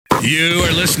You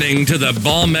are listening to the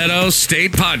Palmetto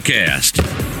State Podcast,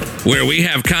 where we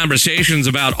have conversations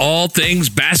about all things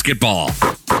basketball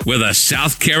with a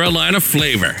South Carolina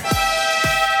flavor.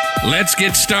 Let's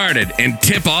get started and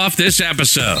tip off this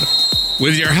episode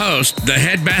with your host, the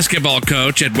head basketball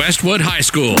coach at Westwood High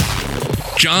School,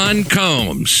 John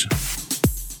Combs.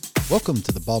 Welcome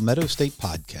to the Palmetto State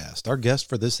Podcast. Our guest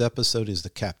for this episode is the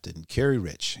captain, Kerry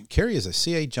Rich. Kerry is a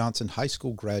C.A. Johnson High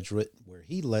School graduate where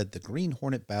he led the Green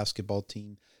Hornet basketball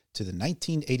team to the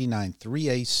 1989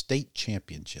 3A State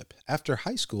Championship. After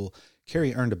high school,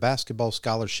 Kerry earned a basketball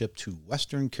scholarship to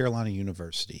Western Carolina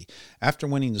University. After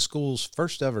winning the school's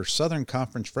first ever Southern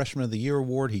Conference Freshman of the Year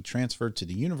award, he transferred to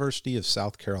the University of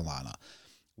South Carolina.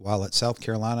 While at South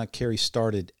Carolina, Kerry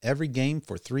started every game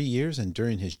for 3 years, and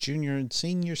during his junior and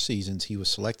senior seasons, he was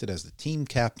selected as the team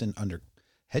captain under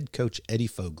head coach Eddie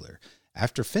Fogler.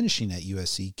 After finishing at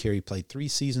USC, Kerry played 3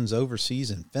 seasons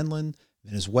overseas in Finland,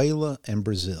 Venezuela, and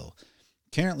Brazil.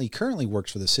 Currently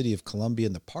works for the City of Columbia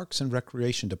in the Parks and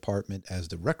Recreation Department as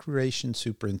the Recreation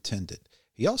Superintendent.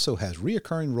 He also has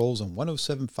reoccurring roles on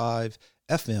 107.5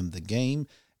 FM The Game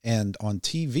and on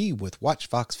TV with Watch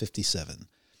Fox 57.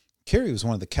 Kerry was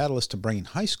one of the catalysts to bringing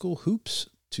high school hoops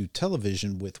to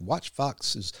television with Watch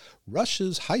Fox's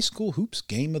Rush's High School Hoops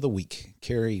Game of the Week.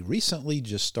 Kerry recently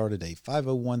just started a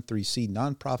 501(c)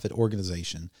 nonprofit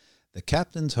organization, the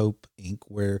Captain's Hope, Inc.,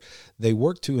 where they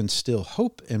work to instill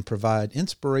hope and provide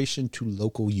inspiration to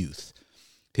local youth.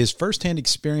 His firsthand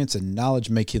experience and knowledge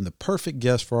make him the perfect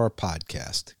guest for our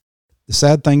podcast. The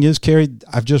sad thing is, Kerry,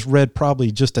 I've just read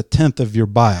probably just a tenth of your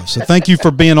bio, so thank you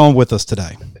for being on with us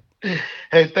today.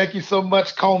 Hey, thank you so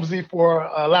much, Combsy, for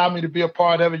allowing me to be a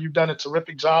part of it. You've done a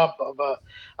terrific job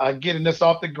of getting this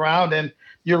off the ground. And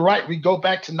you're right, we go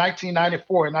back to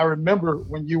 1994. And I remember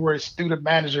when you were a student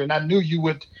manager, and I knew you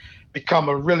would become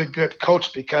a really good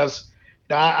coach because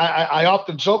I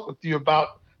often joke with you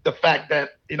about the fact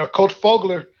that, Coach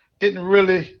Fogler didn't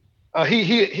really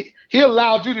he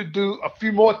allowed you to do a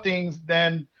few more things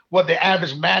than what the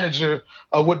average manager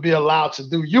would be allowed to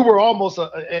do. You were almost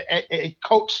a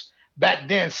coach back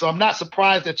then. So I'm not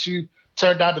surprised that you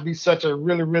turned out to be such a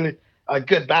really, really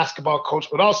good basketball coach,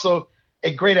 but also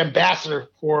a great ambassador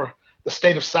for the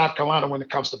state of South Carolina when it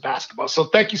comes to basketball. So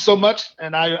thank you so much.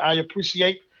 And I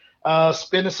appreciate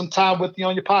spending some time with you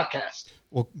on your podcast.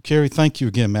 Well, Kerry, thank you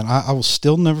again, man. I will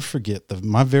still never forget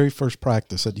my very first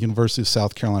practice at the University of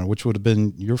South Carolina, which would have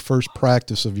been your first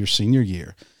practice of your senior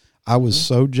year. I was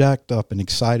so jacked up and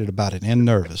excited about it and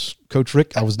nervous. Coach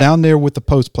Rick, I was down there with the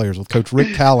post players with Coach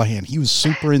Rick Callahan. He was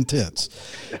super intense.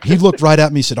 He looked right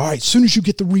at me and said, all right, as soon as you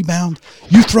get the rebound,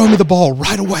 you throw me the ball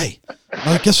right away.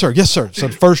 I'm like, yes, sir. Yes, sir. So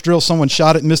the first drill, someone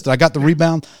shot it and missed it. I got the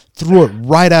rebound, threw it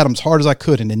right at him as hard as I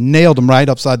could, and then nailed him right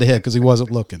upside the head because he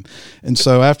wasn't looking. And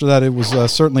so after that, it was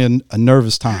certainly a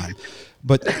nervous time.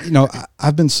 But,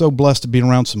 I've been so blessed to be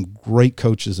around some great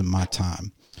coaches in my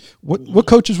time. What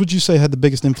coaches would you say had the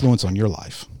biggest influence on your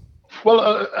life?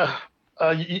 Well,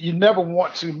 you never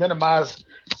want to minimize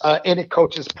any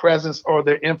coach's presence or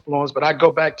their influence, but I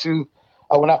go back to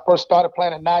when I first started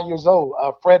playing at 9 years old,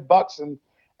 Fred Buxton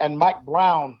and Mike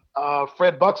Brown.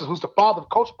 Fred Buxton, who's the father of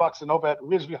Coach Buxton over at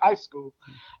Ridgeview High School,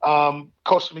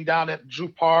 coached me down at Drew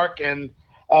Park, and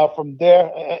from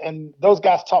there, and those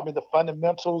guys taught me the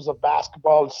fundamentals of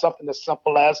basketball. It's something as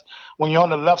simple as when you're on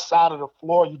the left side of the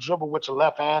floor, you dribble with your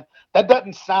left hand. That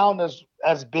doesn't sound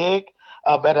as big,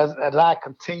 but as I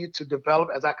continue to develop,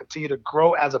 as I continue to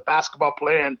grow as a basketball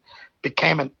player and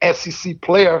became an SEC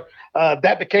player,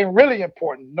 that became really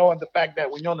important, knowing the fact that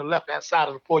when you're on the left-hand side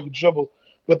of the floor, you dribble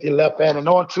with your left hand. And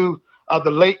on to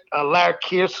the late Larry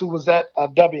Kearse, who was at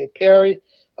W. Perry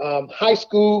High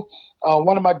School.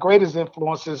 One of my greatest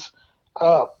influences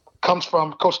comes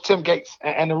from Coach Tim Gates.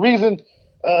 And the reason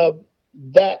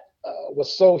that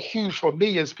was so huge for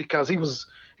me is because he was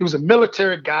a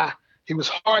military guy. He was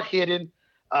hard-hitting.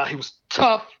 He was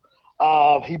tough.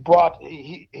 He brought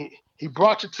you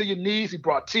to your knees. He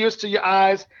brought tears to your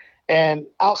eyes. And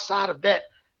outside of that,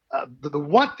 the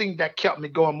one thing that kept me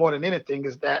going more than anything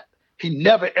is that he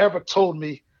never, ever told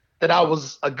me that I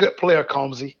was a good player,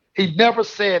 Combsy. He never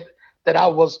said that I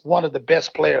was one of the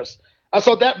best players.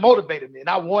 So that motivated me, and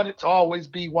I wanted to always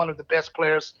be one of the best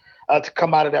players to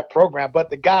come out of that program. But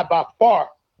the guy by far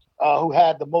who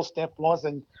had the most influence,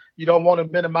 and you don't want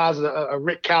to minimize a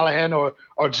Rick Callahan or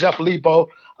Jeff Lebo,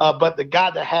 but the guy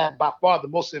that had by far the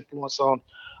most influence on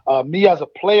me as a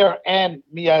player and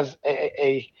me as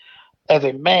a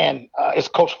man is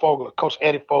Coach Fogler, Coach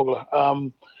Eddie Fogler.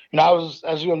 I was,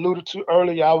 as you alluded to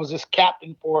earlier, I was his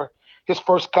captain for his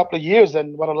first couple of years.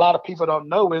 And what a lot of people don't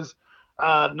know is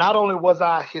not only was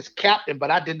I his captain,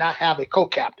 but I did not have a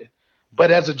co-captain.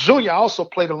 But as a junior, I also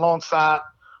played alongside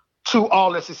two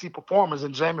all-SEC performers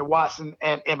in Jamie Watson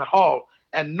and Emmett Hall.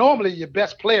 And normally your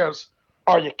best players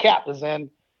are your captains. And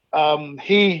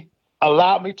he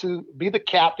allowed me to be the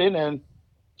captain, and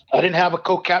I didn't have a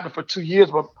co-captain for 2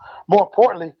 years, but more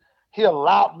importantly, he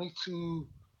allowed me to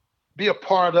be a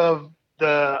part of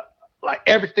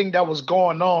everything that was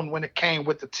going on when it came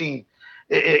with the team.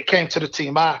 It came to the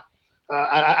team.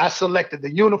 I selected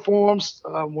the uniforms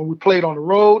when we played on the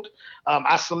road.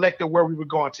 I selected where we were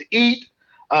going to eat.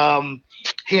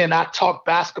 He and I talked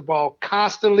basketball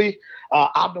constantly.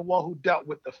 I'm the one who dealt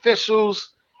with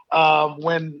officials.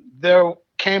 When there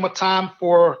came a time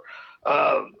for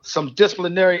some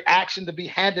disciplinary action to be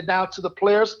handed down to the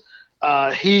players,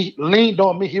 he leaned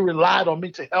on me. He relied on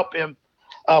me to help him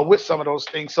with some of those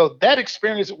things. So that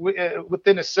experience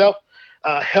within itself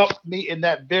helped me in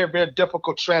that very, very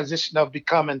difficult transition of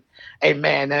becoming a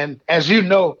man. And as you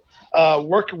know,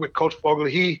 working with Coach Fogler,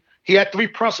 he had three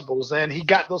principles, and he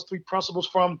got those three principles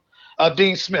from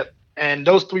Dean Smith. And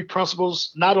those three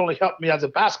principles not only helped me as a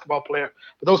basketball player,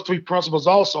 but those three principles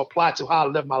also apply to how I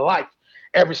live my life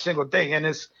every single day. And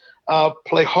it's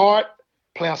play hard,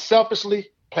 play unselfishly,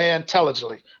 play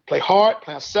intelligently. Play hard,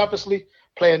 play unselfishly,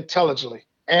 play intelligently.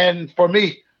 And for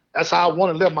me, that's how I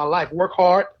want to live my life. Work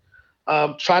hard,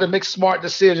 try to make smart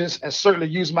decisions, and certainly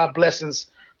use my blessings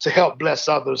to help bless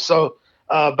others. So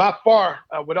by far,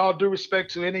 with all due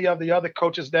respect to any of the other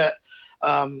coaches that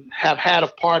have had a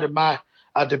part in my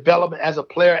development as a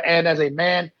player and as a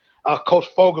man, Coach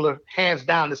Fogler, hands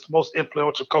down, is the most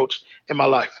influential coach in my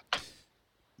life.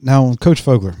 Now, Coach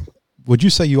Fogler, would you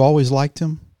say you always liked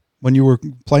him when you were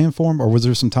playing for him, or was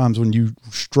there some times when you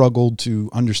struggled to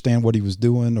understand what he was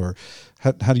doing, or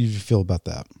how did you feel about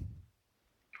that?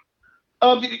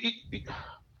 I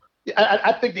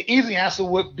think the easy answer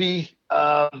would be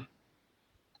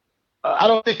I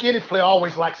don't think any player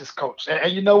always likes his coach.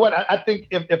 And you know what? I think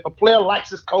if a player likes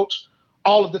his coach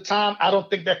all of the time, I don't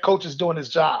think that coach is doing his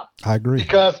job. I agree.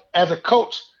 Because as a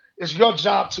coach, it's your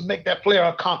job to make that player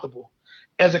uncomfortable.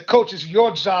 As a coach, it's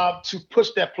your job to push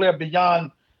that player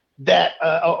beyond that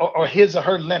or his or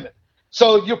her limit.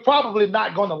 So you're probably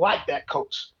not going to like that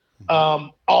coach all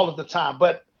of the time.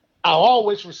 But I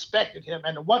always respected him.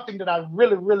 And the one thing that I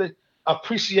really, really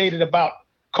appreciated about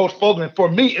Coach Fogler, and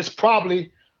for me, it's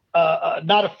probably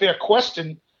not a fair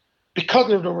question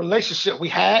because of the relationship we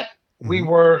had. We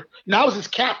were, I was his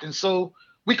captain, so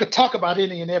we could talk about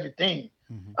any and everything.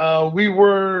 We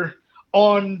were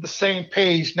on the same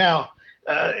page. Now,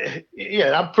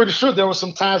 I'm pretty sure there were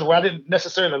some times where I didn't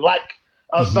necessarily like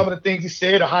some of the things he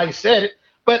said or how he said it,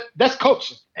 but that's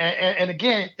coaching. And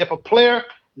again, if a player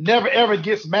never, ever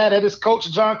gets mad at his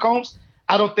coach, John Combs,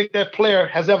 I don't think that player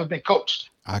has ever been coached.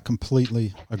 I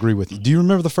completely agree with you. Do you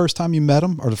remember the first time you met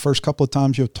him, or the first couple of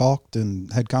times you've talked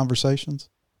and had conversations?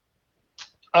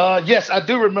 Yes, I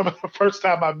do remember the first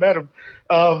time I met him.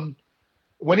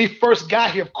 When he first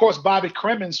got here, of course, Bobby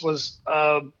Cremins was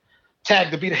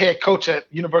tagged to be the head coach at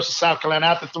University of South Carolina.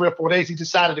 After 3 or 4 days, he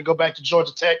decided to go back to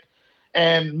Georgia Tech.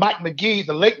 And Mike McGee,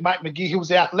 the late Mike McGee, who was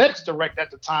the athletics director at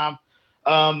the time,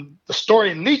 the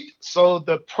story leaked. So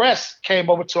the press came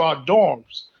over to our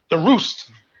dorms, the Roost,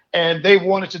 and they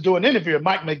wanted to do an interview.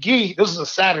 Mike McGee, this was a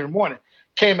Saturday morning,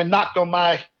 came and knocked on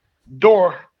my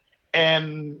door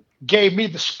and gave me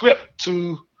the script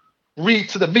to read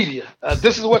to the media.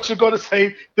 This is what you're going to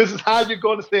say. This is how you're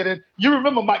going to say it. And you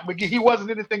remember Mike McGee, he wasn't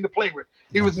anything to play with.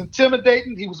 He was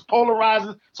intimidating. He was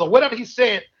polarizing. So whatever he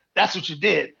said, that's what you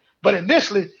did. But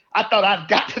initially, I thought I'd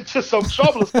got into some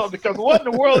trouble or something, because what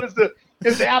in the world is the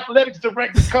athletics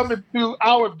director coming through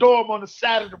our dorm on a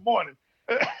Saturday morning?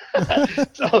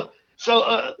 So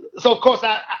of course,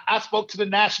 I spoke to the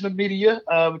national media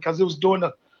because it was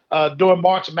during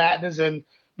March Madness, and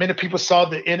many people saw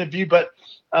the interview. But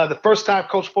the first time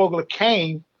Coach Fogler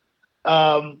came,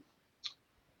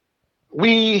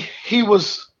 we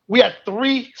had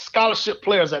 3 scholarship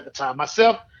players at the time: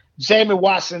 myself, Jamie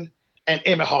Watson, and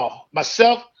Emmett Hall.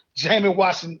 Myself, Jamie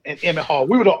Watson, and Emmett Hall.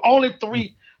 We were the only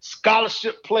 3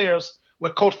 scholarship players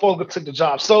when Coach Fogler took the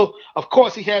job. So of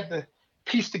course he had to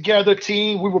piece together a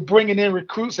team. We were bringing in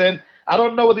recruits, and I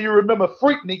don't know whether you remember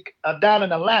Freaknik down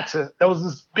in Atlanta. There was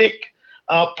this big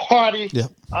party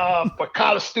for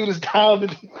college students down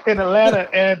in Atlanta,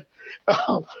 and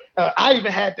I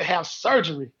even had to have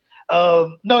surgery.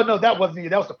 No, that wasn't the year.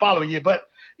 That was the following year. But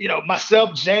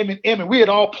myself, Jamie, and Emmett, we had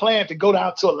all planned to go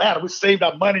down to Atlanta. We saved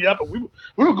our money up, and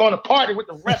we were going to party with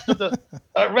the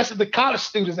rest of the college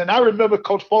students. And I remember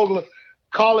Coach Fogler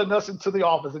calling us into the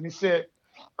office, and he said,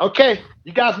 "Okay,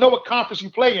 you guys know what conference you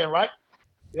play in, right?"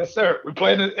 Yes, sir. We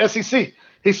played in the SEC.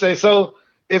 He said, so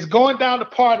is going down the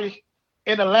party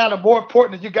in Atlanta more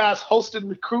important than you guys hosting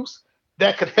recruits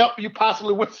that could help you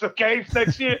possibly win some games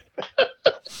next year?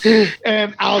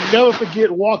 And I'll never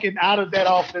forget walking out of that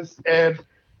office and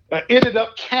ended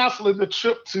up canceling the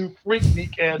trip to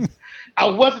Freaknik. And I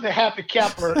wasn't a happy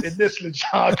camper initially,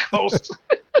 John Coast.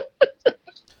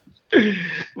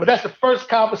 But that's the first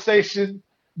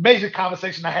major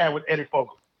conversation I had with Eddie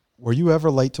Fogel. Were you ever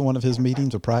late to one of his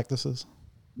meetings or practices?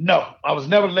 No, I was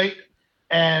never late.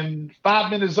 And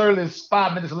 5 minutes early is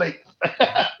 5 minutes late.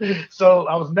 So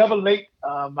I was never late.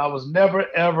 I was never,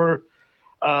 ever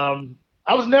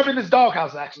I was never in his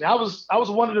doghouse, actually. I was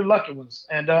one of the lucky ones.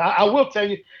 And I will tell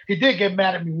you, he did get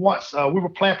mad at me once. We were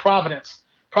playing Providence.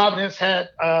 Providence had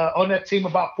on that team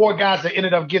about 4 guys that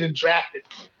ended up getting drafted.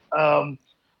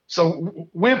 So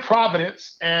we're in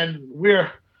Providence, and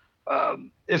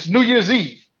it's New Year's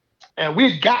Eve. And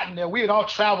we had gotten there. We had all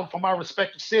traveled from our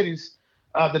respective cities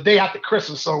the day after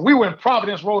Christmas. So we were in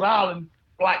Providence, Rhode Island,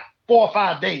 for like 4 or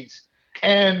 5 days.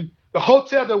 And the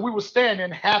hotel that we were staying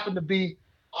in happened to be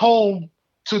home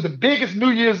to the biggest New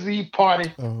Year's Eve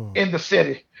party in the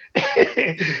city.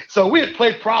 So we had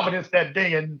played Providence that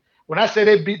day. And when I say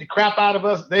they beat the crap out of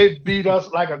us, they beat us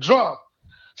like a drum.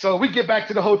 So we get back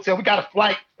to the hotel. We got a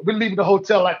flight. We're leaving the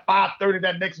hotel like 5:30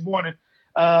 that next morning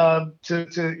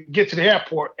to get to the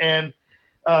airport. And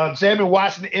Jamie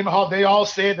Watson and Emma Hall, they all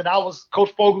said that I was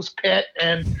Coach Fogel's pet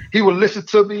and he would listen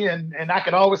to me and I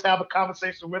could always have a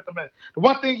conversation with him. And the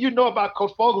one thing you know about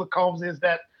Coach Fogel, Combs, is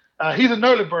that he's an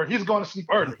early bird. He's going to sleep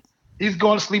early. He's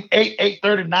going to sleep 8,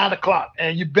 8:30, 9 o'clock.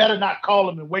 And you better not call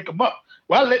him and wake him up.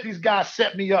 Well, I let these guys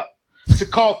set me up to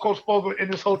call Coach Fogel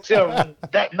in his hotel room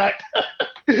that night.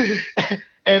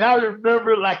 And I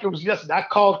remember like it was yesterday. I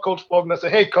called Coach Fogel and I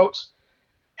said, hey, Coach,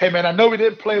 hey, man, I know we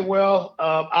didn't play well.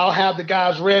 I'll have the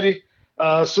guys ready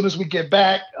as soon as we get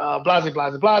back, blase.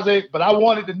 But I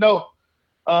wanted to know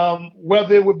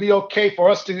whether it would be okay for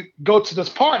us to go to this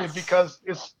party because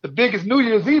it's the biggest New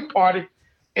Year's Eve party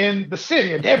in the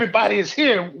city and everybody is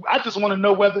here. I just want to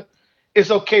know whether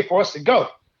it's okay for us to go.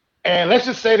 And let's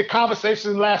just say the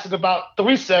conversation lasted about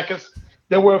 3 seconds.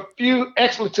 There were a few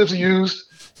expletives used,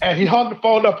 and he hung the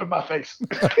phone up in my face.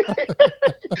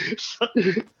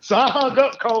 so I hung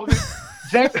up, Colby.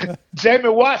 Jamie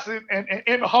Watson and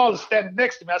Emma Hall is standing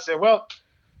next to me. I said, well,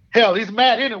 hell, he's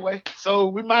mad anyway, so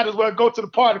we might as well go to the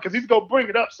party because he's going to bring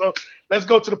it up. So let's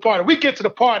go to the party. We get to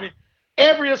the party.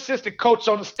 Every assistant coach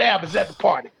on the staff is at the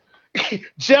party.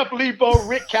 Jeff Lebo,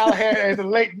 Rick Callahan, and the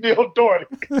late Neil Doherty.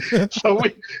 So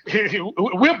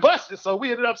we're busted. So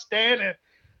we ended up staying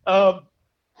and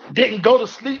didn't go to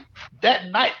sleep that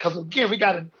night because, again, we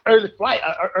got an early flight,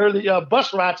 an early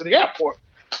bus ride to the airport.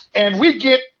 And we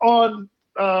get on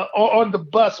the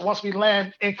bus once we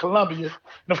land in Columbia.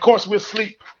 And, of course, we're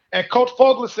asleep. And Coach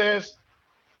Fogler says,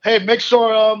 hey, make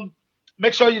sure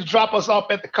you drop us off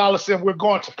at the Coliseum. We're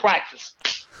going to practice.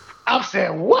 I'm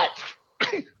saying, what?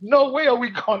 No way are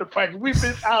we going to practice. We've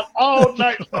been out all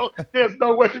night long. There's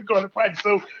no way we're going to practice.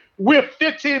 So we're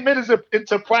 15 minutes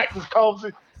into practice, Combs.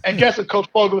 And guess what Coach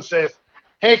Fogler says?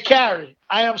 Hey, Carey,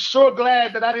 I am sure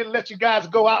glad that I didn't let you guys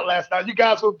go out last night. You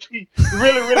guys will be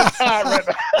really, really tired right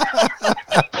now.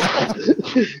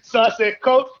 So I said,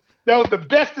 Coach, that was the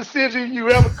best decision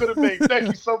you ever could have made. Thank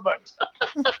you so much.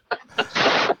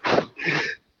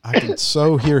 I can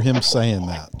so hear him saying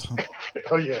that.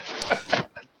 Oh, yeah.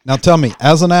 Now tell me,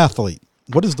 as an athlete,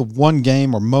 what is the one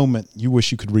game or moment you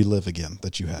wish you could relive again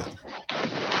that you had?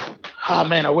 Oh,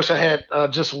 man, I wish I had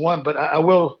just one, but I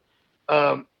will.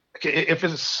 If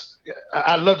it's,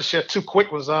 I'd love to share 2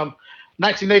 quick ones.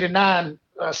 1989,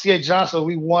 C.A. Johnson,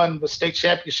 we won the state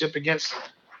championship against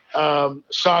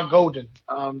Sean Golden,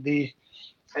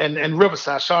 and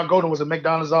Riverside. Sean Golden was a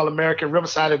McDonald's All-American.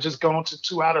 Riverside had just gone to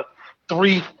 2 out of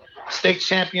 3 state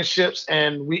championships,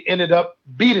 and we ended up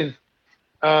beating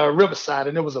Riverside,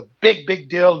 and it was a big, big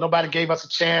deal. Nobody gave us a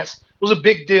chance. It was a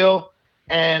big deal.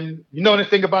 And you know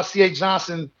anything about C.A.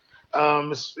 Johnson,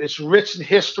 it's rich in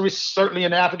history, certainly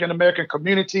in the African-American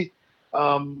community,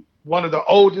 one of the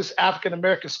oldest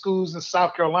African-American schools in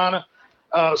South Carolina.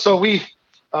 So we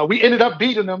ended up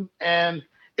beating them, and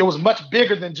it was much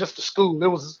bigger than just a school.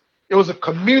 It was a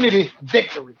community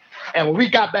victory. And when we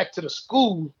got back to the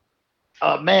school,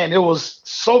 man, there was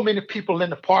so many people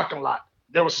in the parking lot.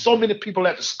 There were so many people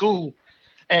at the school.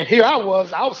 And here I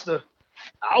was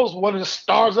one of the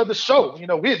stars of the show. You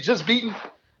know, we had just beaten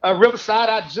Riverside.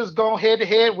 I'd just gone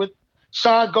head-to-head with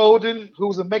Sean Golden, who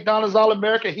was a McDonald's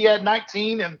All-American. He had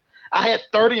 19, and I had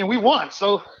 30, and we won.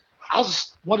 So I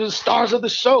was one of the stars of the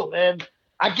show. And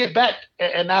I get back,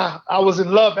 and I was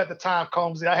in love at the time,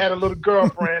 Combsy. I had a little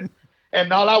girlfriend,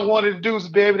 and all I wanted to do was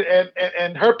be able to,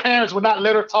 and her parents would not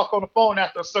let her talk on the phone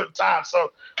after a certain time.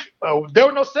 So there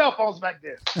were no cell phones back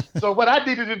then. So what I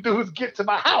needed to do was get to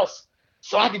my house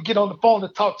so I could get on the phone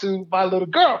and talk to my little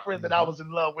girlfriend that I was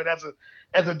in love with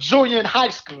as a junior in high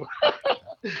school.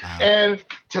 Wow. And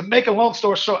to make a long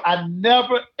story short, I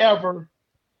never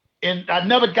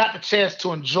got the chance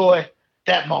to enjoy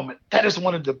that moment. That is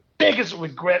one of the biggest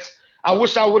regrets. I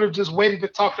wish I would have just waited to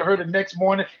talk to her the next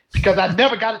morning because I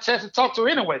never got a chance to talk to her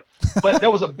anyway. But there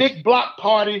was a big block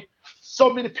party. So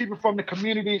many people from the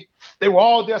community, they were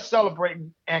all there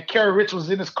celebrating. And Kerry Rich was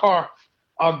in his car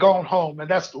going home. And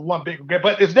that's the one big regret.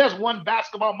 But if there's one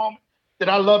basketball moment that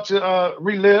I love to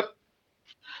relive,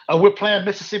 we're playing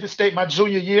Mississippi State my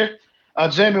junior year.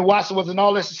 Jamie Watson was an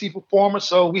all-SEC performer.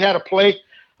 So we had a play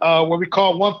where we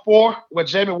called 1-4, where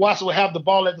Jamie Watson would have the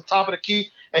ball at the top of the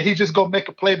key, and he just go make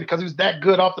a play because he was that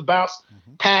good off the bounce,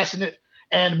 passing it.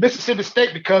 And Mississippi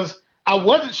State, because I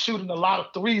wasn't shooting a lot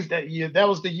of threes that year. That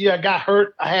was the year I got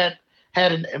hurt. I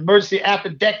had an emergency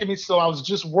appendectomy, so I was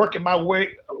just working my way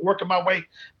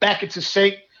back into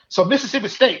shape. So Mississippi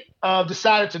State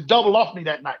decided to double off me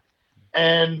that night,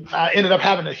 and I ended up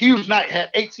having a huge night.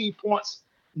 Had 18 points,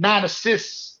 9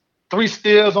 assists, 3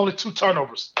 steals, only 2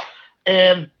 turnovers.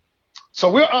 And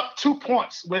so we're up 2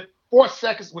 points with 3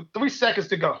 seconds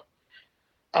to go.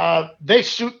 They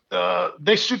shoot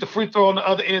the free throw on the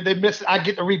other end. They miss it. I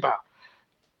get the rebound.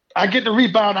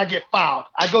 I get fouled.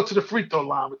 I go to the free throw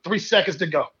line with 3 seconds to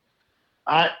go.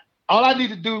 All I need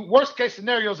to do, worst case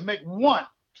scenario, is make one.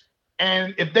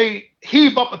 And if they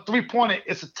heave up a 3-pointer,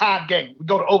 it's a tied game. We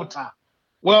go to overtime.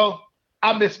 Well,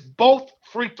 I missed both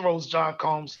free throws, John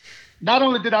Combs. Not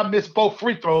only did I miss both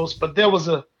free throws, but there was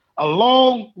a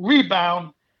long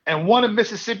rebound, and one of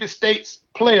Mississippi State's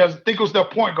players, I think it was their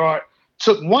point guard,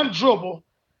 took one dribble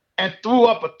and threw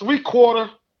up a 3/4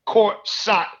 court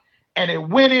shot, and it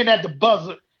went in at the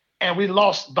buzzer, and we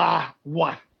lost by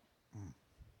 1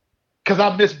 because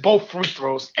I missed both free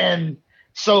throws. And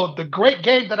so the great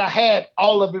game that I had,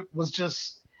 all of it was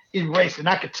just erased. And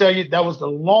I could tell you that was the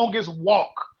longest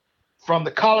walk from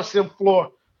the Coliseum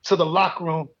floor to the locker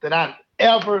room that I'd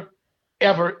ever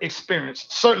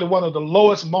experienced. Certainly one of the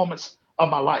lowest moments of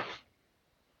my life.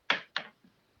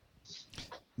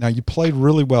 Now, you played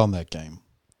really well in that game.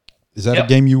 Is that a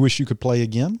game you wish you could play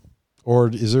again? Or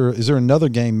is there another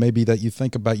game maybe that you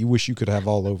think about you wish you could have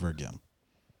all over again?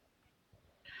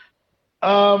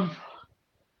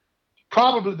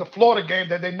 Probably the Florida game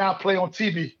that they now play on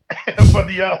TV for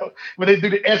the when they do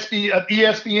the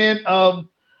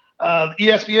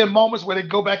ESPN moments where they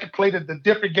go back and play the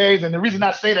different games. And the reason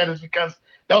I say that is because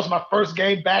that was my first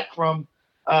game back from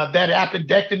that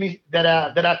appendectomy that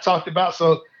I talked about.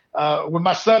 So when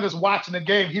my son is watching the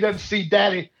game, he doesn't see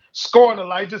daddy scoring a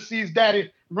lot. He just sees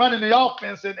daddy running the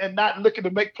offense and not looking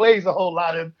to make plays a whole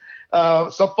lot. And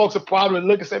some folks will probably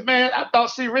look and say, man, I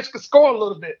thought C. Rich could score a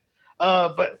little bit.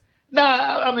 But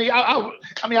I mean,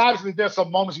 obviously there's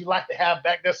some moments you like to have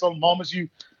back. There's some moments you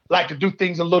like to do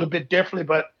things a little bit differently.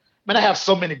 But, man, I have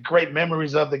so many great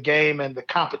memories of the game and the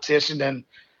competition and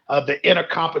the inner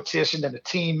competition and the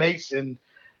teammates and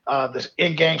the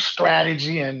in-game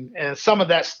strategy and some of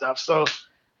that stuff. So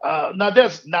now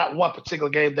there's not one particular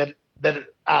game that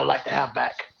I like to have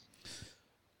back.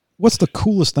 What's the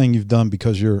coolest thing you've done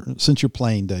since your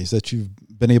playing days that you've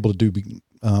been able to do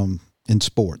in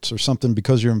sports or something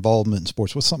because your involvement in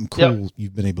sports? What's something cool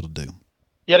you've been able to do?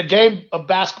 Yeah, the game of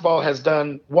basketball has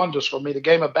done wonders for me. The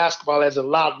game of basketball has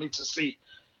allowed me to see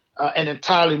an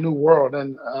entirely new world.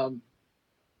 And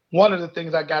one of the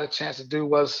things I got a chance to do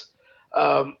was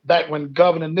back when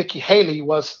Governor Nikki Haley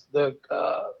was the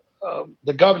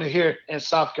governor here in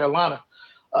South Carolina.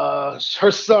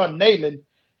 Her son, Nayland,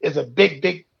 is a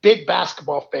big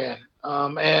basketball fan.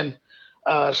 And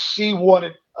she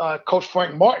wanted Coach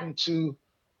Frank Martin to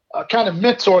kind of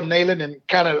mentor Nayland and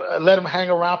kind of let him hang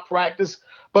around practice.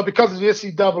 But because of the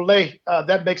NCAA,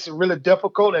 that makes it really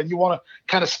difficult, and you want to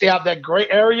kind of stay out that gray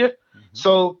area. Mm-hmm.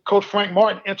 So Coach Frank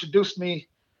Martin introduced me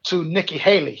to Nikki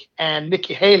Haley, and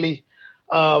Nikki Haley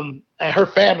and her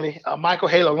family, Michael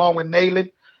Haley, along with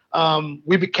Nayland,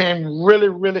 we became really,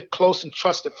 really close and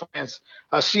trusted friends.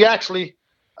 She actually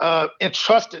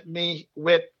entrusted me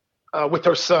with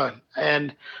her son,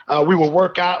 and we would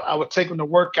work out. I would take him to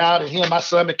work out, and he and my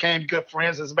son became good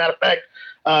friends. As a matter of fact,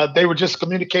 they were just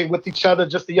communicating with each other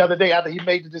just the other day after he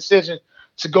made the decision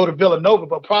to go to Villanova.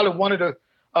 But probably one of the,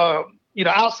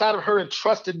 outside of her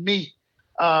entrusting me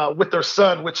with her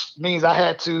son, which means I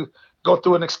had to go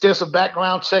through an extensive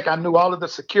background check. I knew all of the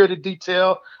security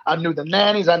detail. I knew the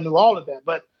nannies. I knew all of that.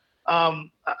 But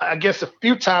I guess a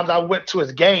few times I went to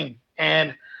his game,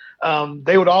 and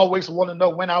they would always want to know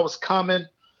when I was coming,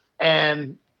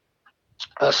 and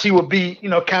she would be,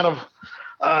 kind of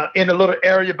in a little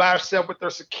area by herself with their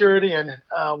security. And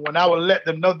when I would let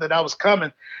them know that I was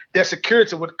coming, their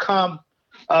security would come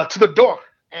to the door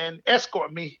and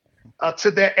escort me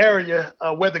to that area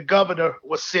where the governor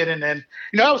was sitting. And,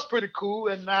 that was pretty cool.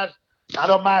 And I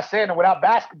don't mind saying that without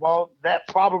basketball, that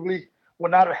probably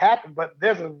would not have happened. But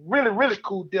there's a really, really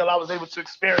cool deal I was able to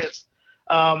experience.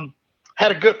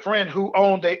 Had a good friend who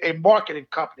owned a marketing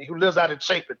company who lives out in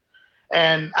Chapin.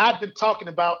 And I've been talking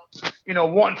about,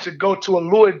 wanting to go to a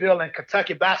Louisville and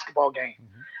Kentucky basketball game.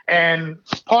 Mm-hmm. And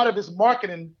part of his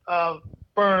marketing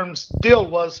firm's deal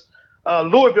was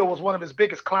Louisville was one of his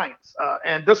biggest clients.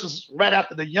 And this was right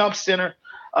after the Yum Center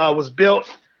was built.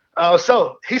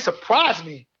 So he surprised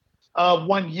me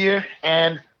one year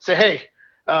and said, hey,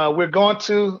 we're going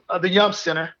to the Yum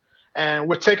Center and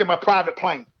we're taking my private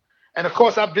plane. And of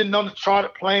course, I've been on the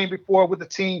chartered plane before with the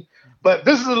team, but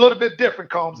this is a little bit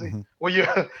different, Combsy.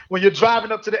 Mm-hmm. When you're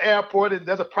driving up to the airport and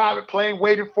there's a private plane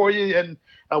waiting for you, and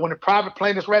when the private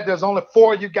plane is ready, there's only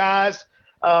 4 of you guys,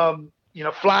 flying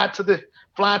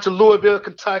to Louisville,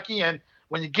 Kentucky, and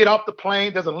when you get off the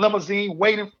plane, there's a limousine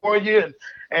waiting for you,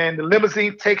 and the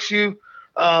limousine takes you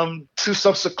to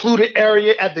some secluded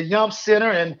area at the Yum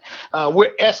Center, and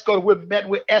we're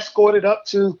escorted up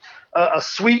to a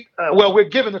suite. We're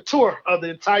given a tour of the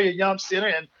entire Yum Center,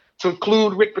 and to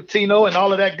include Rick Pitino and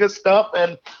all of that good stuff.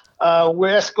 And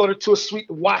we're escorted to a suite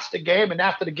to watch the game. And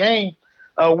after the game,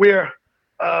 there's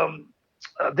an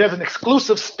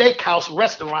exclusive steakhouse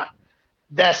restaurant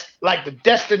that's like the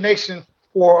destination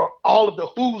for all of the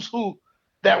who's who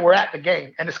that were at the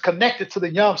game, and it's connected to the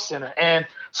Yum Center. And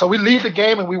so we leave the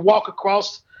game and we walk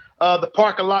across the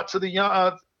parking lot to the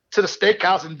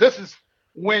steakhouse, and this is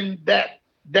when that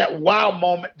wow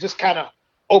moment just kind of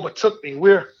overtook me.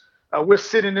 We're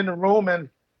sitting in the room and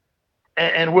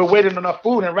we're waiting on our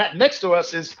food, and right next to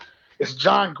us is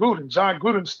John Gruden. John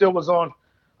Gruden still was on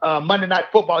Monday Night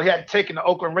Football. He hadn't taken the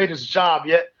Oakland Raiders job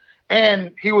yet,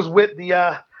 and he was with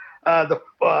the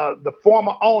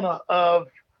former owner of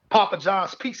Papa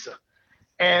John's Pizza,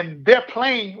 and their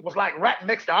plane was like right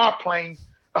next to our plane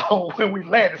when we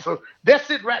landed. So they're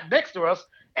sitting right next to us,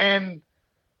 and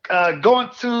going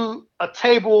to a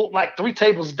table like 3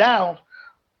 tables down,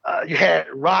 you had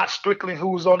Rod Strickland, who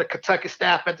was on the Kentucky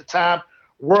staff at the time,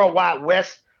 Worldwide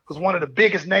West, who's one of the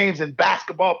biggest names in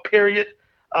basketball, period.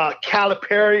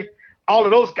 Calipari, all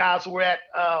of those guys were at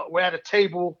a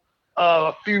table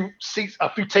a few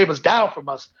tables down from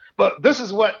us. But this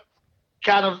is what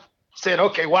kind of said,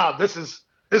 okay, wow, this is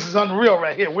unreal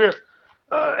right here. We're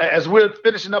as we're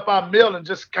finishing up our meal and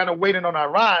just kind of waiting on our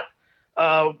ride,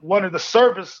 one of the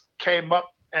servers came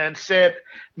up and said,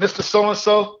 Mr.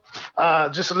 So-and-so,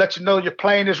 just to let you know your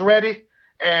plane is ready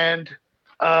and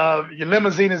your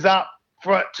limousine is out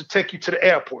front to take you to the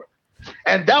airport.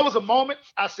 And that was a moment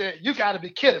I said, you got to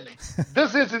be kidding me.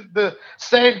 This isn't the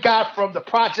same guy from the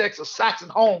projects of Saxon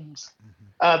Holmes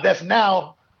that's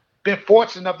now been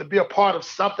fortunate enough to be a part of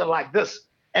something like this.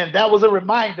 And that was a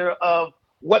reminder of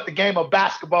what the game of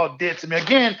basketball did to me.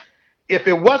 Again, if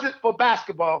it wasn't for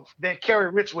basketball, then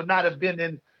Kerry Rich would not have been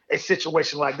in a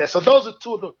situation like that. So those are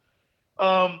two of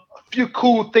the few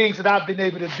cool things that I've been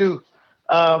able to do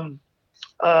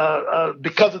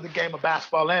because of the game of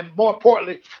basketball. And more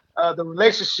importantly, the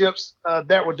relationships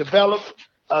that were developed,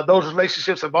 those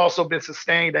relationships have also been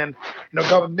sustained. And,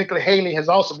 Governor Nicola Haley has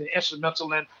also been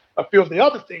instrumental in a few of the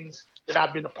other things that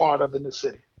I've been a part of in the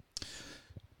city.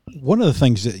 One of the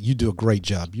things that you do a great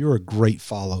job, you're a great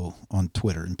follow on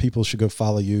Twitter, and people should go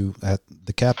follow you at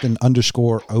the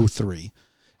Captain_03.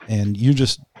 And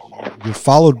you're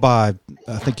followed by,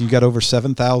 I think you got over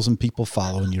 7,000 people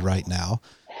following you right now.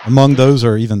 Among those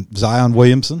are even Zion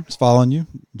Williamson is following you,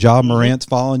 Ja Morant's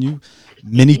following you,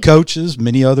 many coaches,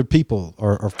 many other people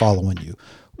are following you.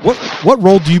 What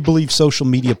role do you believe social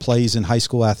media plays in high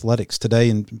school athletics today,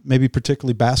 and maybe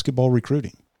particularly basketball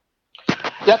recruiting?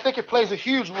 Yeah, I think it plays a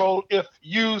huge role if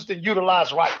used and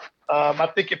utilized right. I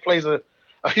think it plays a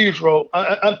huge role.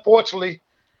 Unfortunately,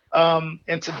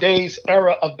 in today's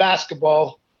era of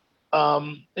basketball,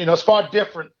 it's far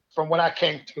different from what I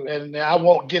came to. And I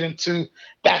won't get into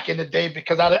back in the day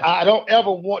because I don't ever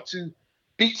want to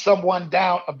beat someone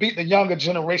down or beat the younger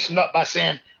generation up by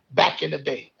saying back in the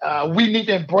day. We need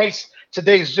to embrace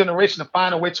today's generation and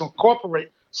find a way to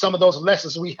incorporate some of those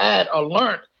lessons we had or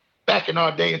learned back in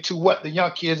our day into what the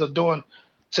young kids are doing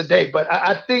today. But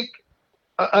I think,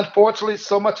 unfortunately,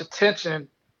 so much attention,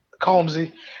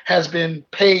 Combsy, has been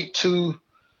paid to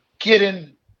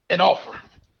getting an offer.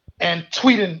 and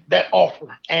tweeting that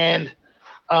offer and,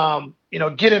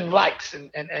 getting likes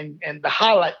and the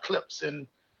highlight clips. And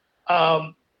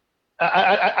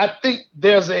I think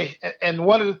and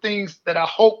one of the things that I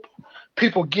hope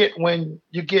people get when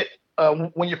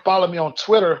you follow me on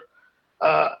Twitter,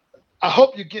 I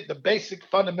hope you get the basic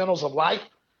fundamentals of life.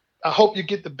 I hope you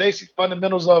get the basic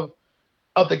fundamentals of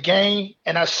the game.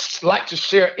 And I like to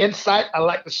share insight. I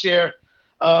like to share,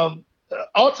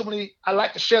 ultimately, I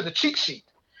like to share the cheat sheet.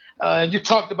 And you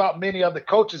talked about many other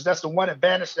coaches. That's the one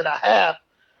advantage that I have.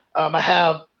 I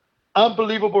have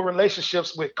unbelievable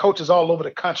relationships with coaches all over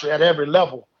the country at every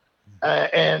level.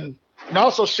 And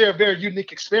also share a very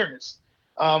unique experience.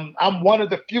 I'm one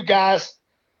of the few guys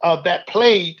that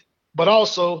played, but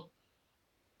also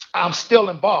I'm still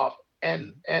involved.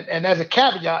 And as a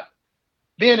caveat,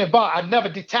 being involved, I never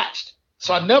detached.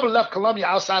 So I never left Columbia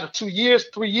outside of 2 years,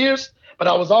 3 years, but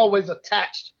I was always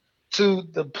attached to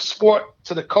the sport,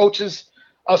 to the coaches.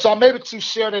 So I'm able to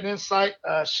share that insight,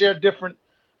 share different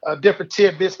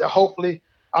tidbits that hopefully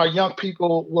our young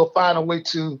people will find a way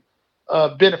to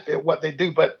benefit what they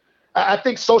do. But I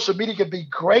think social media can be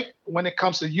great when it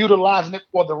comes to utilizing it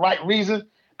for the right reason.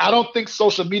 I don't think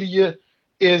social media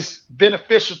is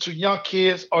beneficial to young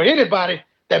kids or anybody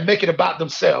that make it about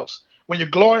themselves. When you're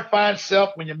glorifying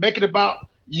self, when you're making it about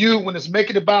you, when it's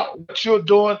making it about what you're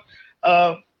doing,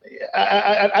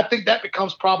 I think that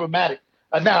becomes problematic.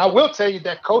 Now, I will tell you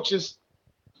that coaches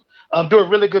do a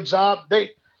really good job.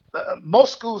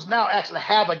 Most schools now actually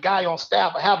have a guy on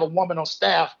staff, or have a woman on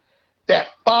staff that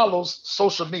follows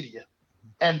social media.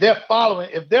 And they're following,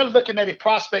 if they're looking at a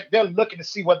prospect, they're looking to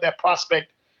see what that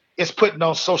prospect is putting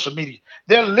on social media.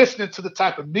 They're listening to the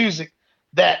type of music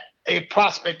that a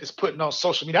prospect is putting on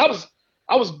social media.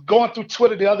 I was going through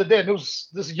Twitter the other day, and there was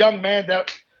this young man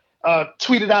that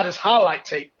tweeted out his highlight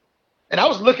tape. And I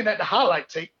was looking at the highlight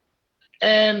tape,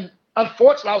 and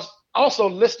unfortunately, I was also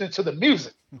listening to the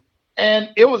music. And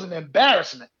it was an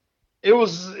embarrassment. It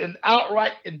was an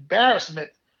outright embarrassment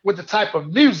with the type of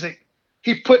music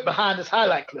he put behind his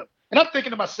highlight clip. And I'm thinking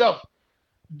to myself,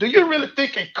 do you really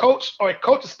think a coach or a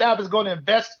coaching staff is going to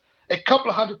invest a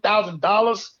couple of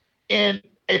 $100,000 in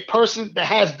a person that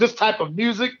has this type of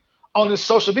music on his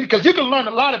social media? Because you can learn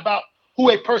a lot about who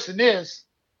a person is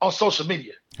on social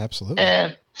media. Absolutely.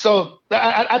 And so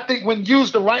I think when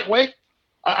used the right way,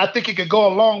 I think it could go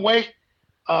a long way.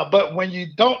 But when you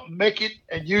don't make it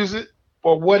and use it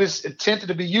for what it's intended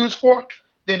to be used for,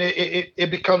 then it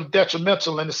becomes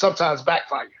detrimental and it sometimes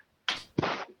backfires.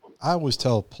 I always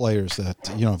tell players that,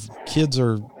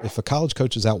 if a college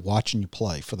coach is out watching you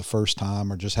play for the first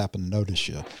time or just happen to notice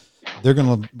you,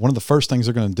 one of the first things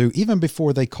they're going to do, even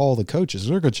before they call the coaches,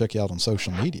 they're going to check you out on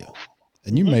social media.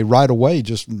 And you may right away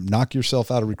just knock yourself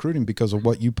out of recruiting because of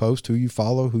what you post, who you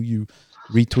follow, who you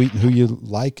retweet, and who you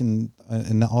like, and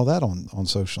all that on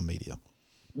social media.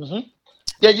 Mm-hmm.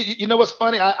 Yeah, you know what's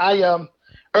funny? I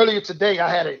earlier today I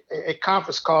had a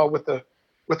conference call with a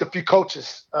few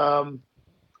coaches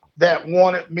that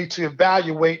wanted me to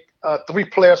evaluate 3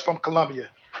 players from Columbia,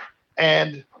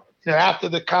 and after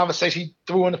the conversation, he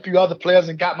threw in a few other players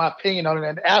and got my opinion on it.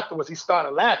 And afterwards, he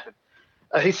started laughing.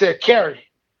 He said, "Kerry,"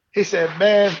 he said,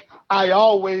 "Man, I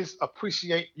always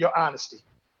appreciate your honesty.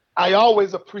 I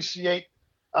always appreciate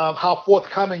how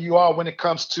forthcoming you are when it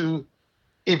comes to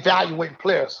evaluating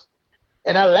players."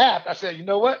 And I laughed. I said, "You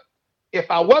know what? If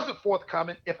I wasn't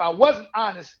forthcoming, if I wasn't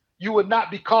honest, you would not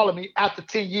be calling me after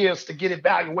 10 years to get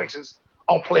evaluations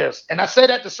on players." And I say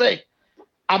that to say,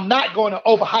 I'm not going to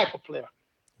overhype a player.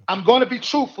 I'm going to be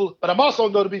truthful, but I'm also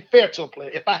going to be fair to a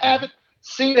player. If I haven't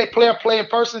seen a player play in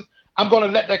person, I'm going to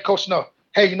let that coach know,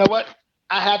 hey, you know what?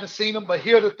 I haven't seen him, but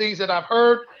here are the things that I've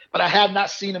heard, but I have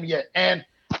not seen him yet. And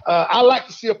I like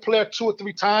to see a player 2 or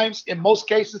 3 times in most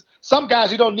cases. Some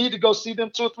guys, you don't need to go see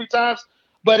them 2 or 3 times.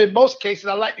 But in most cases,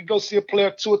 I like to go see a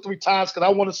player 2 or 3 times because I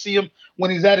want to see him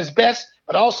when he's at his best,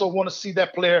 but I also want to see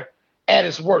that player at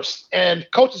his worst. And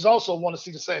coaches also want to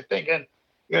see the same thing. And,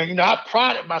 I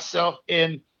prided myself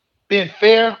in being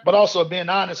fair, but also being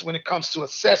honest when it comes to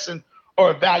assessing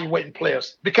or evaluating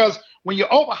players. Because when you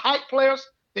overhype players,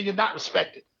 then you're not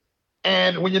respected.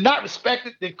 And when you're not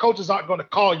respected, then coaches aren't going to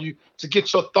call you to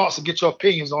get your thoughts and get your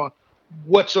opinions on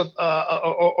what your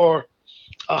or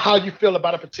how you feel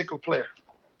about a particular player.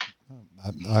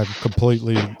 I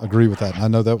completely agree with that. And I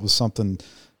know that was something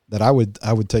that I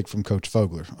would take from Coach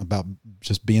Fogler about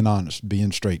just being honest,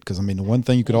 being straight. Because, the one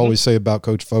thing you could always say about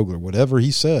Coach Fogler, whatever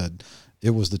he said,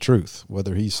 it was the truth.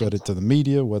 Whether he said it to the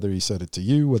media, whether he said it to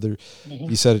you, whether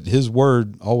he said it, his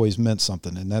word always meant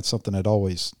something. And that's something that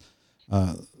always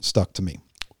stuck to me.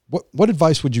 What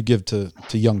advice would you give to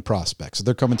young prospects?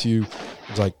 They're coming to you,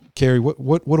 it's like, Kerry,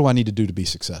 what do I need to do to be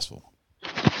successful?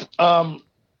 Learn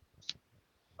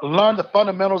the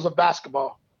fundamentals of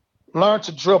basketball. Learn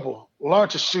to dribble. Learn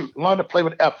to shoot. Learn to play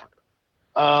with effort.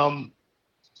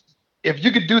 If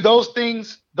you could do those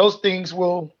things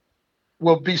will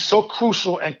be so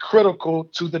crucial and critical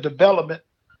to the development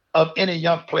of any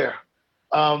young player.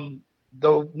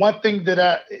 The one thing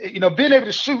that being able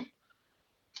to shoot,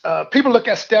 people look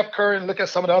at Steph Curry and look at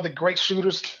some of the other great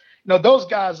shooters. Those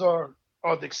guys are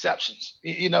the exceptions.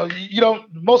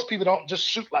 Most people don't just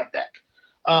shoot like that.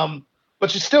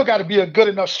 But you still got to be a good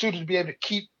enough shooter to be able to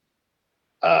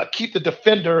keep the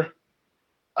defender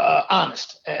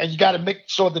honest, and you got to make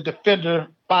sure the defender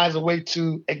finds a way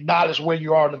to acknowledge where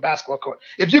you are on the basketball court.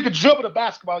 If you can dribble the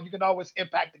basketball, you can always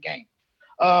impact the game.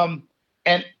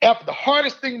 And the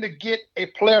hardest thing to get a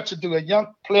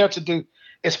young player to do,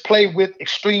 is play with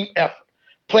extreme effort,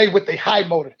 play with a high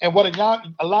motive. And what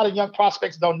a lot of young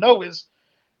prospects don't know is,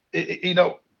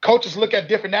 coaches look at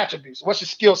different attributes. What's your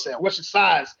skill set? What's your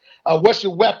size? What's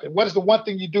your weapon? What is the one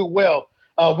thing you do well?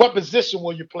 What position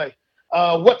will you play?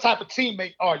 What type of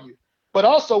teammate are you? But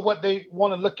also what they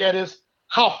want to look at is,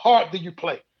 how hard do you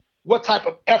play? What type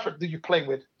of effort do you play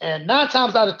with? And 9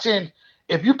 times out of 10,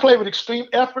 if you play with extreme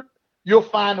effort, you'll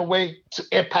find a way to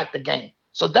impact the game.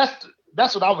 So that's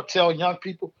what I would tell young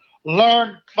people.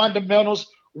 Learn fundamentals.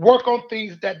 Work on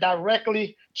things that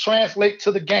directly translate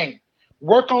to the game.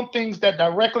 Work on things that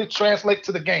directly translate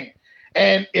to the game.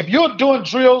 And if you're doing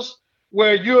drills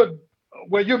where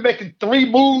you're making 3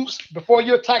 moves before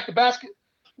you attack the basket,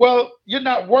 well, you're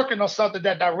not working on something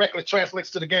that directly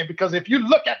translates to the game. Because if you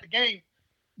look at the game,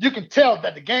 you can tell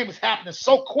that the game is happening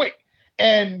so quick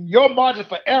and your margin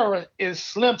for error is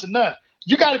slim to none.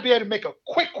 You got to be able to make a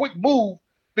quick move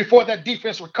before that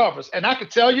defense recovers. And I can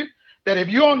tell you that if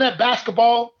you're on that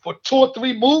basketball for 2 or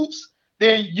 3 moves,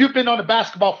 then you've been on the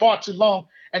basketball far too long.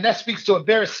 And that speaks to a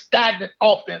very stagnant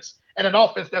offense, and an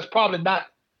offense that's probably not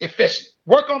efficient.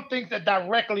 Work on things that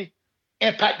directly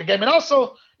impact the game. And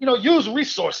also, use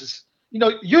resources.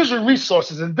 Use your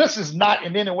resources. And this is not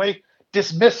in any way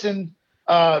dismissing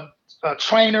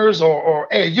trainers or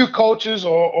AAU coaches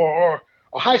or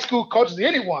high school coaches,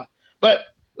 anyone. But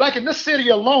like in this city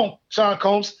alone, Sean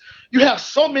Combs, you have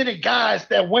so many guys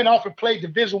that went off and played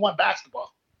Division I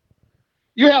basketball.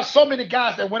 You have so many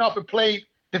guys that went off and played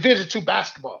Division II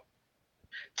basketball.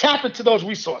 Tap into those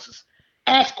resources.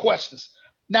 Ask questions.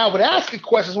 Now, with asking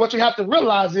questions, what you have to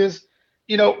realize is,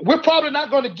 we're probably not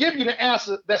going to give you the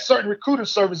answer that certain recruiting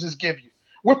services give you.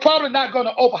 We're probably not going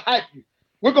to overhype you.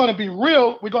 We're going to be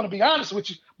real. We're going to be honest with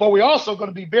you, but we're also going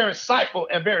to be very insightful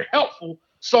and very helpful,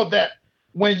 so that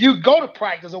when you go to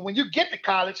practice or when you get to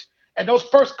college and those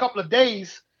first couple of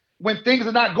days when things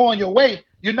are not going your way,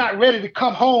 you're not ready to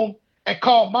come home and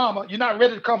call mama. You're not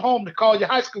ready to come home to call your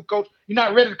high school coach. You're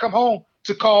not ready to come home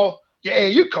to call your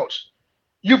AAU coach.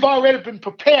 You've already been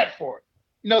prepared for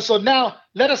it. So now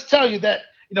let us tell you that,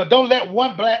 don't let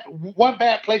one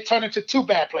bad play turn into 2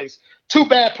 bad plays. 2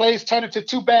 bad plays turn into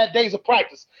 2 bad days of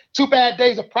practice. 2 bad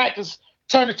days of practice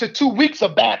turn into 2 weeks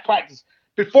of bad practice.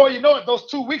 Before you know it, those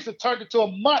 2 weeks have turned into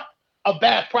a month of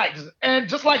bad practice. And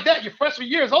just like that, your freshman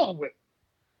year is over with.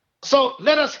 So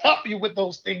let us help you with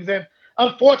those things. And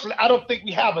unfortunately, I don't think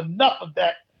we have enough of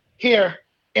that here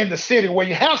in the city, where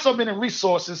you have so many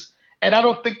resources. And I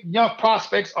don't think young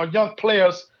prospects or young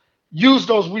players use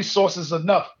those resources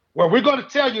enough, where we're going to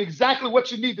tell you exactly what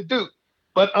you need to do.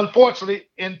 But unfortunately,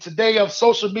 in today of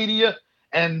social media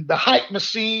and the hype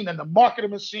machine and the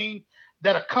marketing machine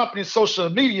that accompanies social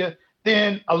media,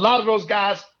 then a lot of those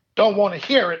guys don't want to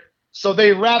hear it. So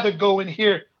they rather go and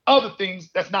hear other things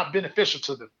that's not beneficial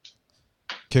to them.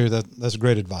 Kerry, that's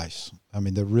great advice. I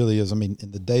mean, there really is. I mean,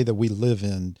 in the day that we live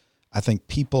in, I think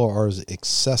people are as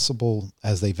accessible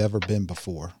as they've ever been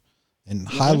before. And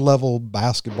high-level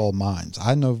basketball minds.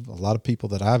 I know a lot of people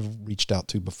that I've reached out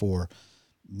to before.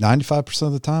 95%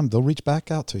 of the time, they'll reach back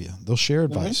out to you. They'll share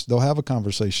advice. They'll have a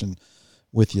conversation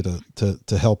with you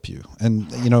to help you.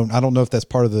 And, I don't know if that's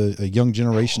part of a young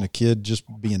generation, a kid just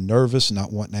being nervous and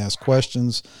not wanting to ask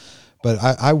questions. But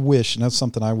I wish, and that's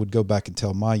something I would go back and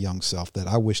tell my young self, that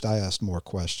I wished I asked more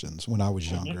questions when I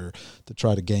was younger to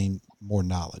try to gain more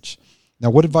knowledge. Now,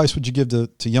 what advice would you give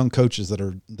to young coaches that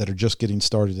are just getting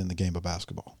started in the game of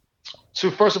basketball?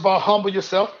 To first of all, humble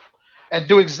yourself and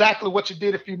do exactly what you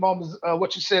did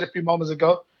what you said a few moments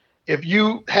ago. If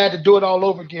you had to do it all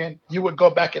over again, you would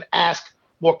go back and ask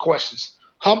more questions.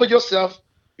 Humble yourself,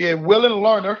 be a willing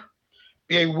learner,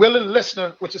 be a willing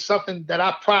listener, which is something that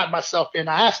I pride myself in.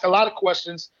 I ask a lot of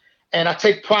questions, and I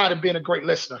take pride in being a great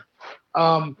listener.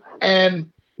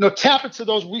 And tap into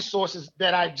those resources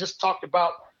that I just talked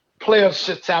about. Players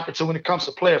should tap into when it comes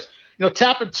to players.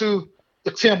 Tap into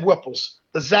the Tim Whipples,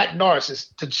 the Zach Norrises,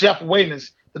 the Jeff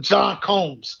Whalens, the John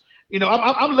Combs.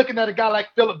 I'm looking at a guy like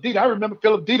Philip Dieter. I remember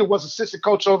Philip Dieter was assistant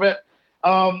coach over at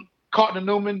Cardinal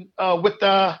Newman with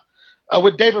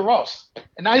David Ross,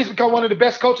 and now he's become one of the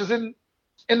best coaches in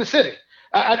the city.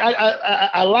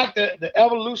 I like the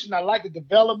evolution. I like the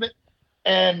development,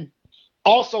 and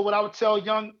also what I would tell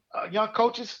young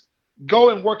coaches: go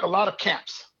and work a lot of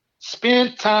camps.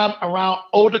 Spend time around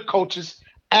older coaches.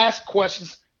 Ask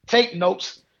questions. Take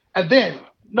notes, and then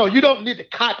you don't need to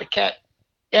copycat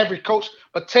every coach,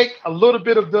 but take a little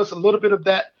bit of this, a little bit of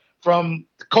that from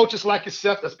coaches like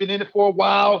yourself that's been in it for a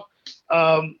while.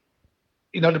 The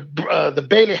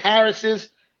Bailey Harrises.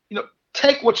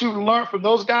 Take what you learned from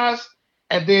those guys,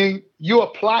 and then you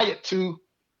apply it to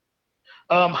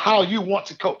how you want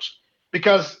to coach,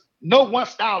 because no one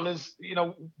style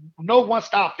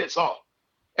fits all.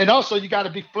 And also you got to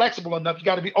be flexible enough. You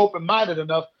got to be open-minded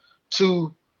enough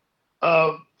to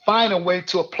find a way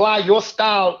to apply your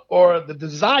style or the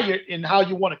desire in how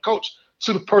you want to coach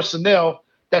to the personnel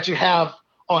that you have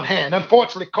on hand.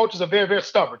 Unfortunately, coaches are very, very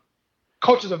stubborn.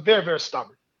 Coaches are very, very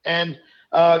stubborn, and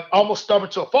almost stubborn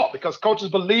to a fault, because coaches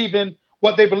believe in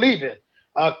what they believe in.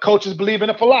 Coaches believe in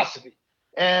a philosophy,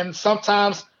 and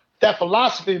sometimes that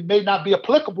philosophy may not be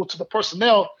applicable to the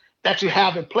personnel that you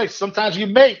have in place. Sometimes you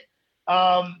may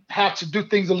have to do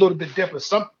things a little bit different.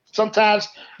 Sometimes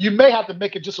you may have to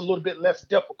make it just a little bit less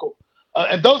difficult.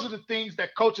 And those are the things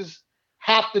that coaches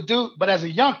have to do. But as a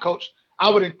young coach, I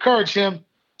would encourage him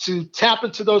to tap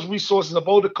into those resources of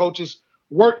older coaches,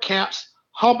 work camps,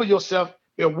 humble yourself,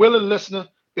 be a willing listener,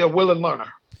 be a willing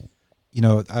learner.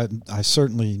 I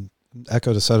certainly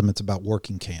echo the sentiments about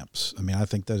working camps. I mean, I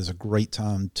think that is a great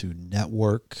time to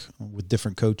network with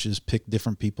different coaches, pick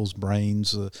different people's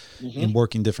brains in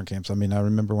working different camps. I mean, I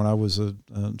remember when I was a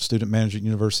student manager at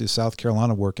University of South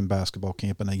Carolina working basketball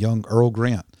camp, and a young Earl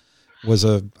Grant was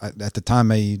at the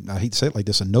time, I hate to say it like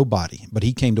this, a nobody, but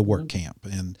he came to work camp,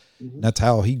 and that's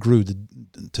how he grew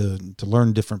to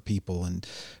learn different people. And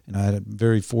I had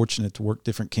very fortunate to work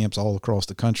different camps all across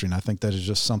the country. And I think that is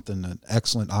just an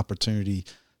excellent opportunity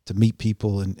to meet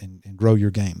people and grow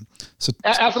your game. So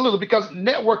absolutely, because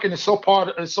networking is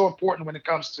so important when it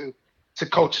comes to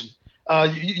coaching.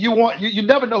 You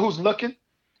never know who's looking,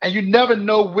 and you never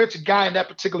know which guy in that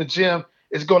particular gym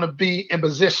is going to be in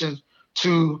position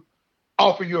to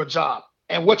offer you a job.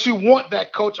 And what you want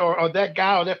that coach or that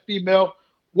guy or that female,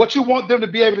 what you want them to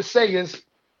be able to say is,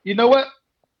 you know what?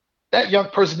 That young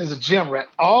person is a gym rat.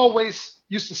 I always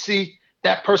used to see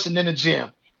that person in the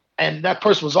gym, and that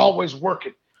person was always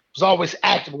working, was always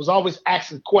active, was always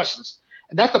asking questions.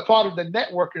 And that's a part of the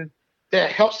networking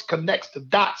that helps connect the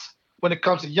dots when it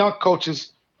comes to young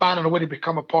coaches finding a way to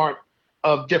become a part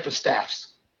of different staffs.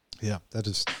 Yeah, that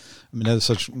is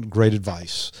such great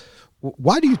advice.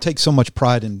 Why do you take so much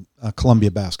pride in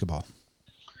Columbia basketball?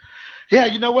 Yeah,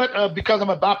 you know what? Because I'm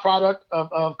a byproduct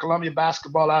of Columbia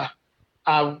basketball.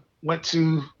 I went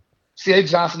to C.A.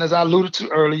 Johnson, as I alluded to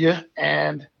earlier,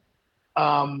 and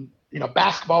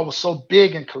basketball was so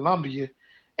big in Columbia,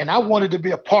 and I wanted to be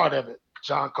a part of it,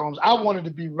 John Combs. I wanted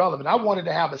to be relevant. I wanted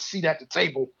to have a seat at the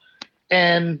table.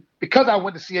 And because I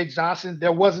went to C.A. Johnson,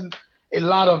 there wasn't a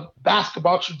lot of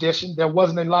basketball tradition. There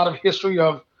wasn't a lot of history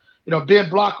of, Ben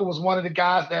Blocker was one of the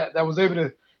guys that was able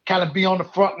to kind of be on the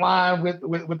front line with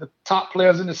the top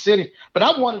players in the city. But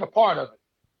I wanted a part of it.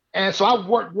 And so I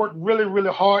worked really,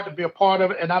 really hard to be a part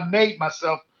of it. And I made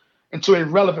myself into a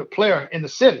relevant player in the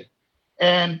city.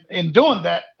 And in doing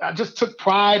that, I just took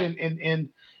pride in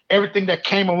everything that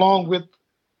came along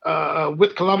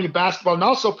with Columbia basketball, and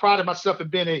also prided myself in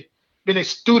being a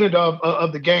student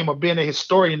of the game, or being a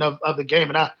historian of the game.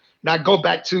 And I go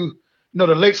back to the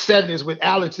late 70s with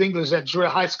Alex English at Drury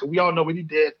High School. We all know what he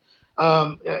did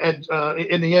in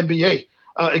the NBA.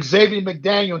 Xavier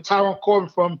McDaniel and Tyrone Corbin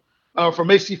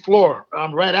from AC Flora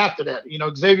right after that.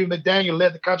 Xavier McDaniel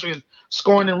led the country in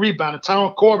scoring and rebounding.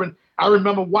 Tyrone Corbin, I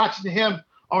remember watching him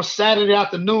on Saturday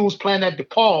afternoons playing at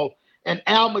DePaul. And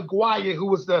Al McGuire, who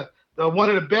was the one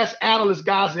of the best analyst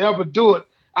guys to ever do it,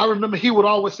 I remember he would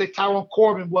always say Tyrone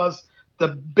Corbin was the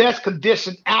best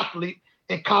conditioned athlete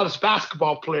in college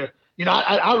basketball player.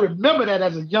 I remember that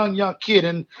as a young kid.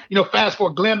 And, fast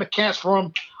forward, Glenn McCants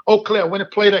from Eau Claire when he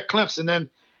played at Clemson. And,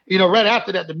 right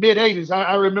after that, the mid-'80s,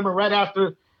 I remember right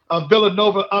after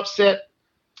Villanova upset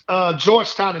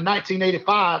Georgetown in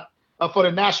 1985 for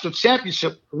the national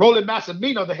championship, Roland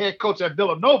Massimino, the head coach at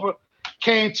Villanova,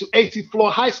 came to AC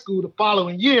Flora High School the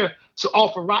following year to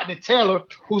offer Rodney Taylor,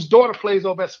 whose daughter plays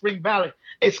over at Spring Valley,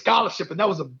 a scholarship. And that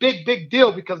was a big, big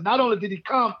deal because not only did he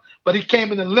come, but he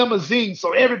came in a limousine.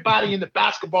 So everybody in the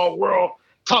basketball world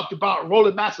talked about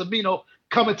Roland Massimino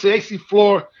coming to AC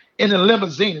Flora in a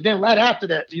limousine. And then right after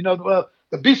that,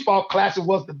 the Beach Ball Classic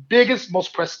was the biggest,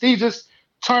 most prestigious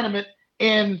tournament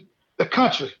in the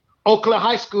country. Eau Claire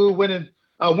High School went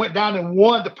down and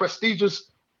won the prestigious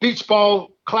Beach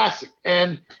Ball Classic.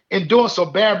 And in doing so,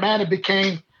 Barry Manning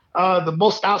became the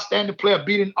most outstanding player,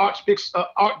 beating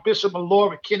Archbishop Malloy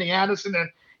with Kenny Anderson.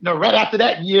 And right after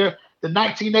that year, the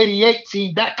 1988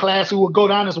 team, that class, who will go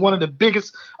down as one of the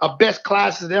biggest, best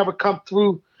classes that ever come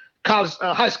through college,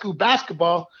 high school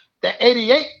basketball, the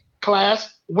 88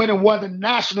 class went and won the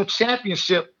national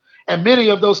championship. And many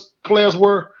of those players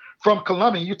were from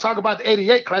Columbia. You talk about the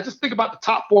 88 class, just think about the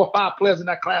top 4 or 5 players in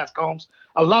that class, Combs.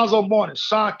 Alonzo Mourning,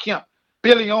 Sean Kemp,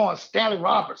 Billy Owens, Stanley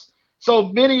Roberts. So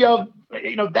many of,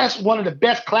 that's one of the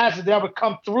best classes that ever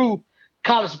come through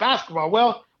college basketball.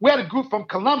 Well, we had a group from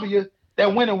Columbia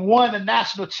that went and won the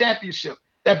national championship,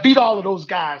 that beat all of those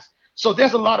guys. So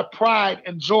there's a lot of pride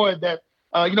and joy that,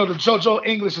 the JoJo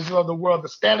Englishes of the world, the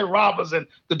Stanley Roberts and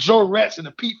the Joe Retts and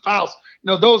the Pete Faust,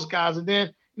 those guys. And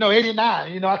then,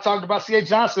 89, I talked about C.A.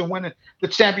 Johnson winning the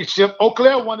championship. Eau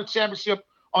Claire won the championship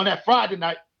on that Friday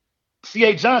night.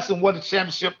 C.A. Johnson won the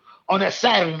championship on that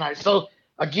Saturday night. So,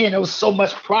 again, there was so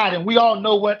much pride. And we all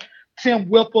know what Tim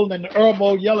Whipple and the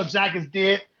Irmo Yellow Jackets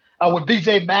did with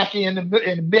B.J. Mackey in the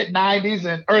mid-'90s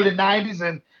and early '90s.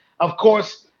 And, of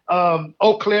course,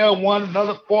 Eau Claire won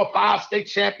another 4 or 5 state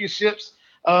championships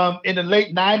in the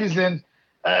late '90s.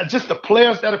 And just the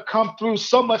players that have come through,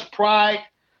 so much pride.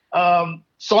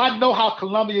 So I know how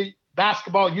Columbia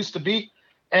basketball used to be.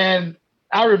 And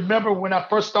I remember when I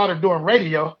first started doing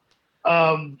radio,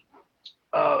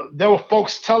 there were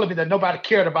folks telling me that nobody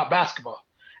cared about basketball.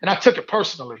 And I took it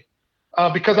personally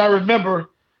because I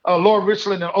remember Lord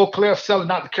Richland and Eau Claire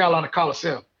selling out the Carolina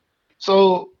Coliseum.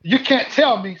 So you can't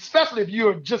tell me, especially if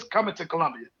you're just coming to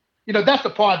Columbia. That's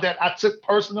the part that I took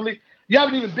personally. You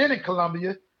haven't even been in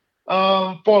Columbia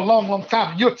for a long, long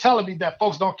time. You're telling me that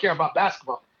folks don't care about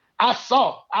basketball.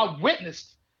 I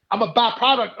witnessed. I'm a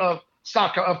byproduct of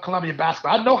Columbia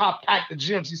basketball. I know how packed the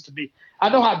gyms used to be. I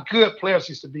know how good players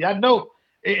used to be. I know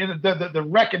the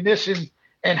recognition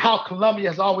and how Columbia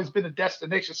has always been a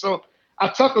destination. So I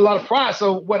took a lot of pride.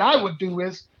 So what I would do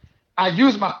is I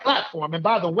use my platform. And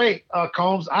by the way,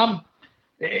 Combs, I'm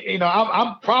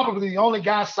probably the only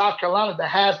guy in South Carolina that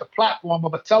has the platform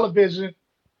of a television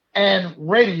and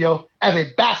radio as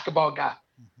a basketball guy,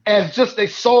 as just a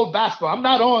sole basketball. I'm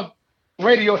not on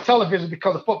radio or television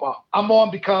because of football. I'm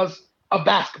on because of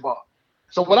basketball.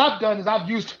 So what I've done is I've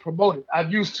used to promote it.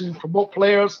 I've used to promote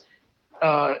players,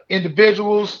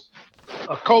 individuals,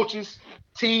 coaches,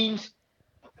 teams.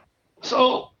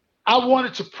 So I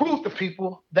wanted to prove to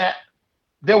people that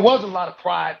there was a lot of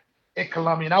pride in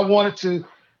Columbia, and I wanted to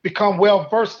become well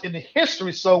versed in the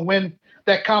history. So when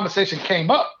that conversation came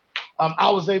up, I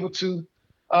was able to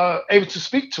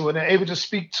speak to it and able to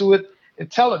speak to it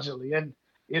intelligently. And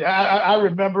I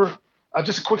remember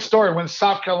just a quick story when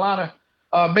South Carolina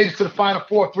made it to the Final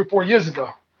Four 3-4 years ago.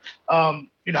 I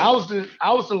was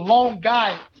the lone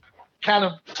guy kind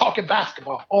of talking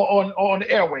basketball on the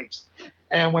airwaves.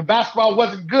 And when basketball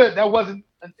wasn't good, that wasn't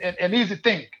an easy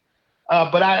thing.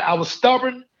 But I was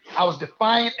stubborn, I was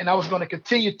defiant, and I was going to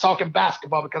continue talking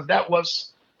basketball because that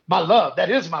was my love. That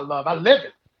is my love. I live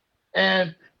it.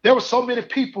 And there were so many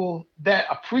people that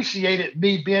appreciated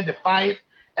me being defiant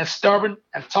and stubborn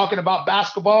and talking about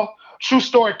basketball. True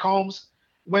story, Combs.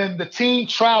 When the team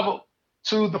traveled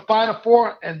to the Final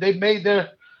Four and they made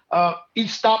their each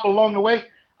stop along the way,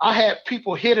 I had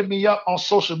people hitting me up on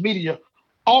social media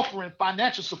offering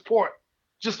financial support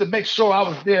just to make sure I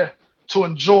was there to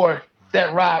enjoy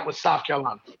that ride with South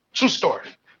Carolina. True story.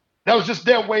 That was just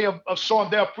their way of showing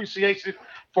their appreciation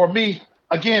for me,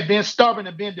 again, being stubborn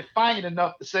and being defiant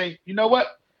enough to say, you know what?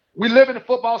 We live in a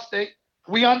football state.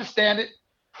 We understand it.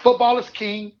 Football is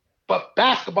king, but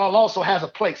basketball also has a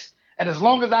place. And as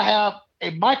long as I have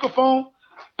a microphone,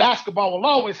 basketball will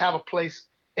always have a place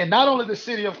in not only the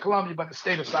city of Columbia, but the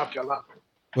state of South Carolina.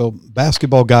 Well,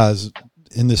 basketball guys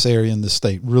in this area, in this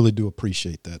state, really do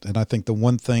appreciate that. And I think the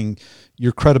one thing,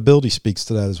 your credibility speaks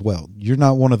to that as well. You're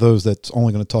not one of those that's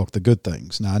only going to talk the good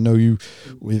things. Now, I know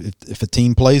if a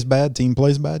team plays bad,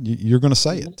 you're going to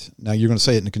say it. Now, you're going to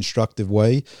say it in a constructive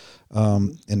way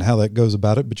and how that goes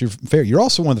about it, but you're fair. You're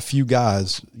also one of the few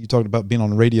guys, you talked about being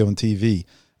on radio and TV.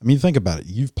 I mean, think about it.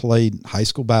 You've played high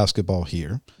school basketball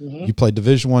here. Mm-hmm. You played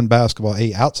Division I basketball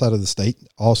outside of the state,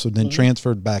 also then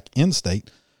transferred back in state,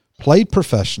 played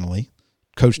professionally,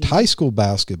 coached high school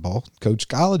basketball, coached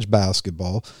college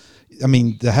basketball. I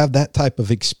mean, to have that type of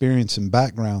experience and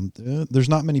background, there's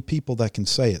not many people that can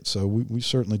say it. So we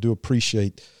certainly do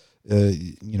appreciate,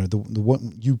 what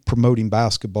you promoting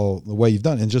basketball the way you've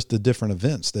done, and just the different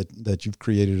events that you've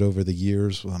created over the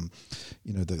years.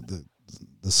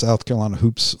 The South Carolina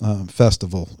Hoops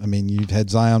Festival. I mean, you've had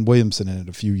Zion Williamson in it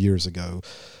a few years ago.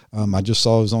 I just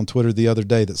saw it was on Twitter the other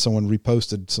day that someone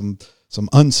reposted some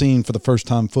unseen for the first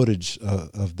time footage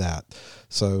of that.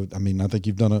 So, I mean, I think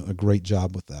you've done a great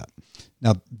job with that.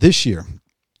 Now, this year,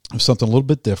 something a little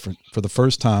bit different. For the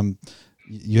first time,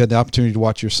 you had the opportunity to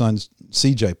watch your son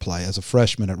CJ play as a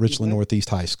freshman at Richland Northeast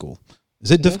High School.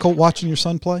 Is it difficult watching your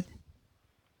son play?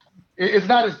 It's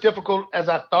not as difficult as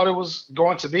I thought it was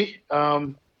going to be.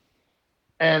 And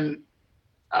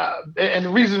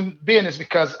the reason being is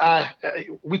because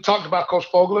we talked about Coach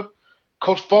Fogler.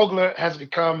 Coach Fogler has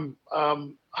become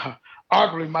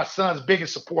arguably my son's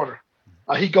biggest supporter.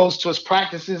 He goes to his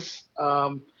practices,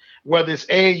 whether it's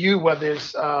AAU, whether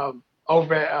it's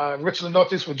over at Richland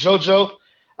Northeast with JoJo.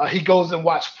 He goes and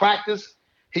watches practice.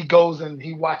 He goes and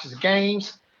he watches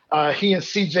games. He and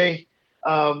CJ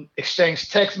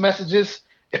exchange text messages.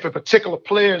 If a particular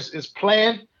player is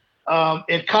playing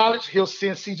in college, he'll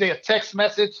send CJ a text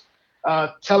message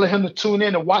telling him to tune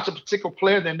in and watch a particular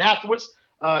player. Then afterwards,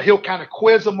 he'll kind of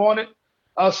quiz him on it.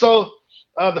 So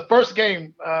the first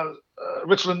game,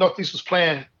 Richland Northeast was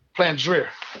playing Dreer,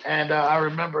 and I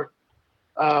remember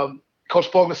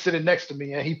Coach Fogler sitting next to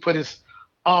me, and he put his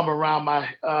arm around my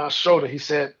shoulder. He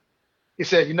said,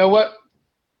 "You know what?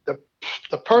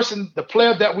 The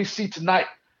player that we see tonight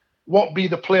won't be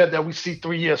the player that we see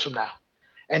 3 years from now."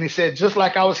 And he said, just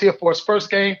like I was here for his first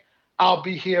game, I'll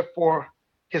be here for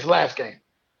his last game.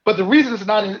 But the reason it's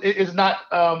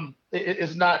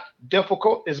not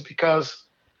difficult is because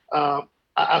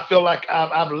I feel like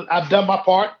I've done my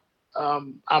part.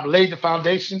 I've laid the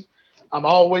foundation. I've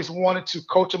always wanted to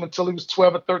coach him until he was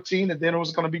 12 or 13, and then it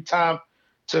was going to be time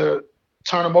to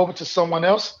turn him over to someone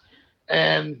else.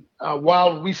 And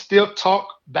while we still talk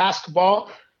basketball,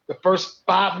 the first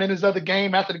 5 minutes of the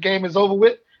game after the game is over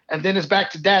with, and then it's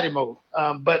back to daddy mode.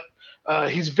 But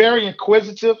he's very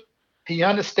inquisitive. He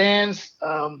understands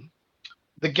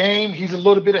the game. He's a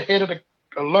little bit ahead of the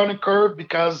learning curve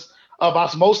because of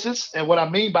osmosis. And what I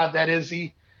mean by that is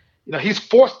he's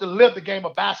forced to live the game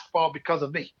of basketball because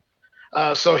of me.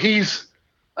 So he's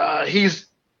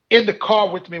in the car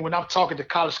with me when I'm talking to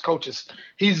college coaches.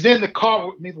 He's in the car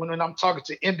with me when I'm talking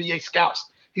to NBA scouts.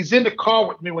 He's in the car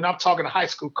with me when I'm talking to high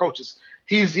school coaches.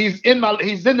 He's in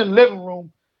the living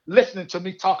room listening to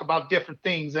me talk about different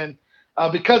things. And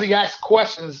because he asks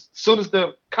questions, as soon as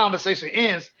the conversation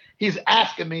ends, he's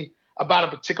asking me about a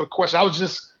particular question. I was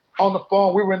just on the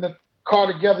phone. We were in the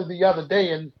car together the other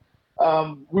day, and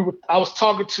I was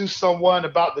talking to someone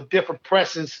about the different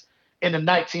presses in the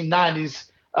 1990s,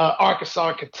 Arkansas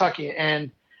and Kentucky,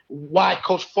 and why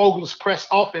Coach Fogler's press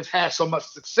offense had so much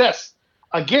success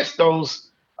against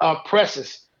those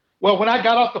presses. Well, when I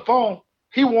got off the phone,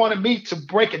 he wanted me to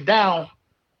break it down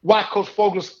why Coach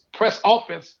Fogler's press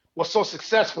offense was so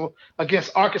successful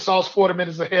against Arkansas's 40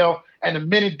 Minutes of Hell and the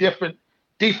many different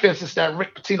defenses that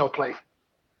Rick Pitino played.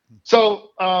 So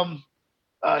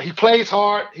he plays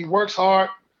hard, he works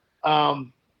hard,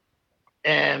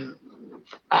 and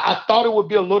I thought it would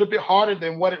be a little bit harder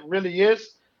than what it really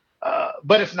is,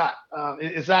 but it's not. I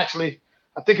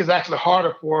think it's actually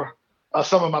harder for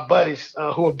some of my buddies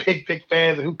who are big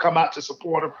fans and who come out to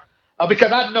support him,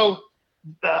 because I know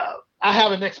I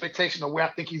have an expectation of where I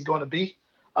think he's going to be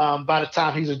by the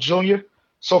time he's a junior.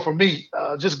 So for me,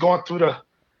 just going through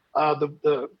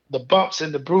the bumps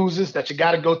and the bruises that you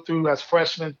got to go through as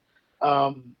freshmen,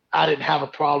 I didn't have a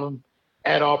problem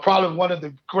at all. Probably one of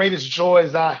the greatest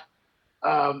joys I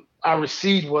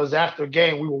received was after a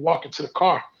game, we were walking to the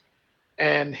car,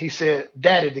 and he said,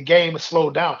 "Daddy, the game has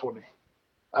slowed down for me."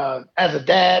 As a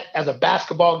dad, as a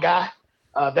basketball guy,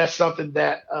 that's something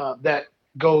that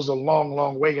goes a long,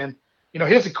 long way. And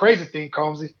here's the crazy thing,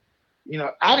 Combsy.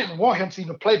 I didn't want him to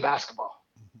even play basketball.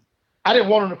 I didn't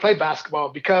want him to play basketball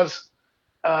because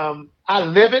I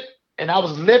live it, and I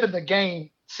was living the game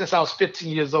since I was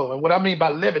 15 years old. And what I mean by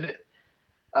living it,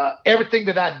 everything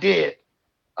that I did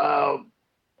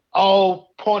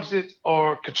all pointed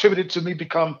or contributed to me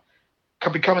becoming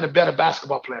a better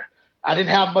basketball player. I didn't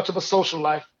have much of a social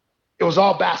life. It was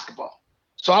all basketball.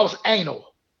 So I was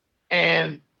anal.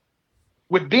 And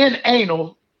with being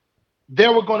anal,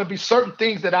 there were going to be certain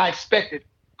things that I expected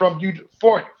from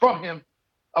him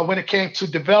when it came to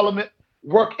development,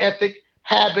 work ethic,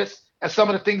 habits, and some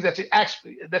of the things that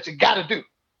you got to do.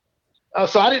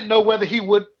 So I didn't know whether he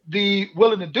would be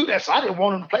willing to do that. So I didn't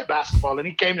want him to play basketball. And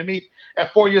he came to me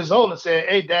at 4 years old and said,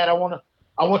 "Hey, Dad, I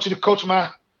want you to coach my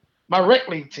rec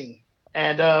league team."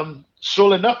 And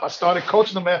sure enough, I started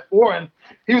coaching him at 4, and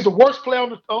he was the worst player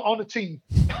on the team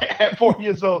at 4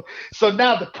 years old. So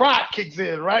now the pride kicks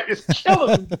in, right? It's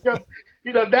killing me because,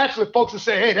 naturally folks will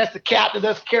say, "Hey, that's the captain,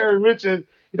 that's Kerry Rich, and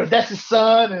that's his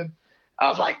son." And I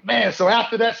was like, man. So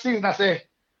after that season, I said,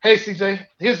 "Hey, CJ,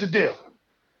 here's the deal.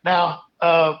 Now,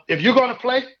 if you're going to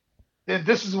play, then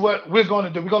this is what we're going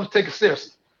to do. We're going to take it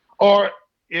seriously. Or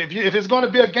if it's going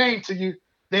to be a game to you,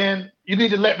 then you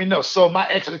need to let me know so my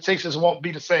expectations won't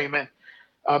be the same." Man,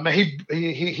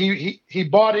 he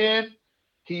bought in.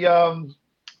 He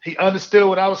understood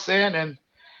what I was saying, and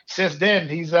since then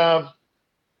he's done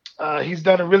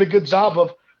a really good job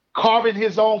of carving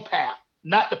his own path,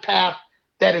 not the path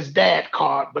that his dad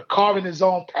carved, but carving his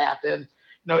own path. And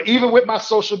even with my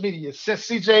social media, since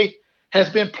CJ has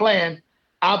been playing,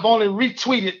 I've only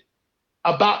retweeted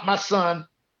about my son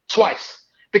twice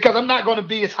because I'm not going to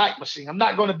be his hype machine. I'm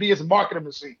not going to be his marketing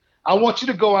machine. I want you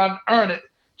to go out and earn it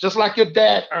just like your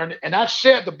dad earned it. And I've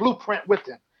shared the blueprint with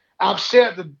him. I've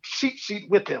shared the cheat sheet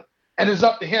with him. And it's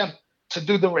up to him to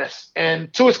do the rest.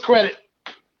 And to his credit,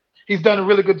 he's done a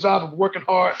really good job of working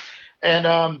hard.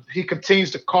 And he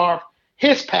continues to carve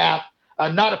his path,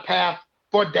 not a path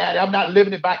for Daddy. I'm not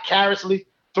living it vicariously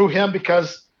through him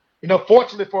because,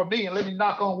 fortunately for me, and let me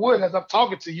knock on wood as I'm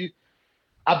talking to you,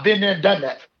 I've been there and done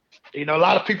that. A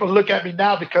lot of people look at me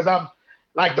now because I'm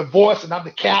like the voice and I'm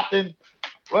the captain.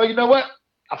 Well, you know what?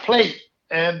 I played,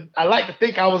 and I like to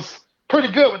think I was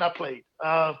pretty good when I played.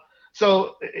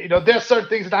 So there's certain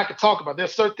things that I can talk about.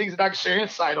 There's certain things that I can share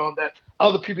insight on that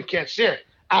other people can't share.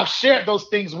 I've shared those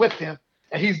things with him,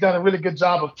 and he's done a really good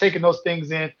job of taking those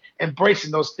things in,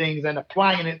 embracing those things, and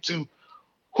applying it to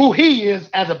who he is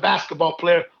as a basketball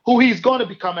player, who he's going to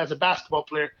become as a basketball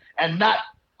player, and not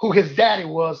who his daddy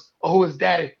was or who his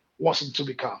daddy wants him to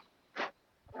become.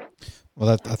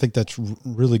 Well, I think that's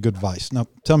really good advice. Now,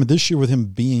 tell me, this year with him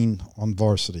being on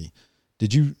varsity,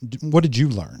 what did you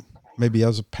learn? Maybe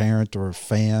as a parent or a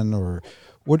fan, or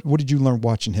what did you learn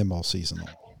watching him all season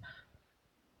long?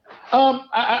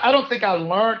 I don't think I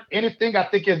learned anything. I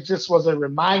think it just was a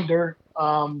reminder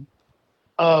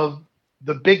of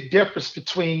the big difference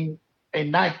between a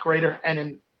ninth grader and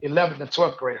an 11th and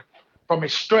 12th grader from a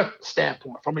strength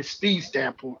standpoint, from a speed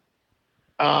standpoint.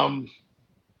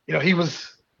 He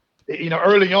was,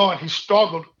 early on, he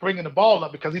struggled bringing the ball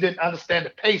up because he didn't understand the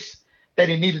pace that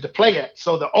he needed to play at.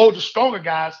 So the older, stronger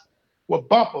guys would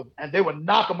bump him and they would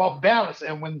knock him off balance.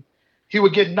 And when he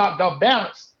would get knocked off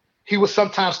balance, he would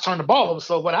sometimes turn the ball over.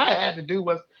 So what I had to do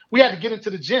was we had to get into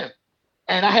the gym,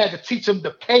 and I had to teach him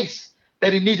the pace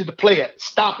that he needed to play at,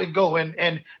 stop and go,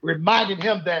 and reminding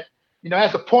him that,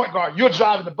 as a point guard, you're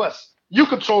driving the bus. You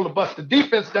control the bus. The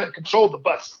defense doesn't control the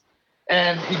bus.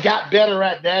 And he got better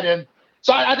at that. And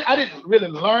so I didn't really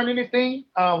learn anything.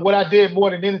 What I did more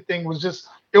than anything was just,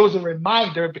 it was a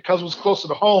reminder, because it was closer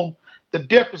to home, the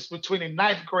difference between a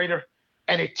ninth grader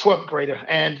and a 12th grader.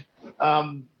 And,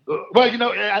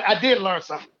 I did learn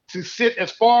something, to sit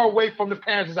as far away from the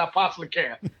parents as I possibly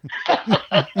can.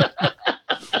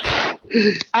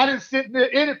 I didn't sit near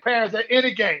any parents at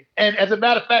any game. And as a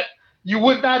matter of fact, you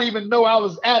would not even know I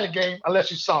was at a game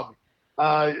unless you saw me.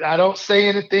 I don't say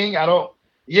anything. I don't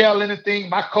yell anything.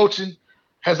 My coaching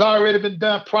has already been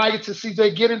done prior to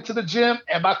CJ getting to the gym,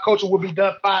 and my coaching will be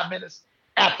done 5 minutes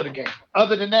after the game.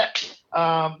 Other than that,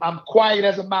 I'm quiet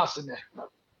as a mouse in there.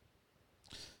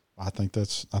 I think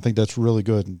that's really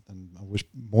good, and I wish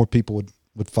more people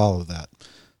would follow that.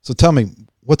 So tell me,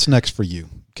 what's next for you,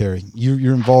 Kerry?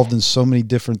 You're involved in so many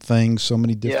different things, so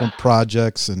many different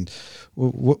projects, and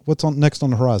what's next on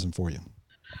the horizon for you?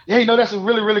 Yeah, that's a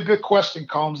really, really good question,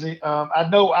 Combsy. I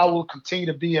know I will continue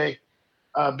to be an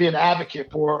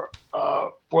advocate for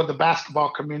the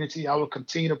basketball community. I will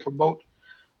continue to promote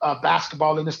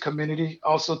basketball in this community,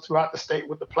 also throughout the state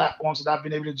with the platforms that I've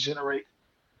been able to generate.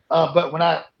 But when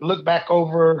I look back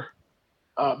over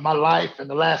my life in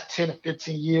the last 10 or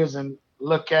 15 years and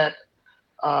look at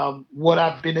what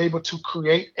I've been able to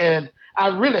create, and I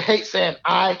really hate saying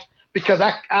because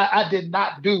I did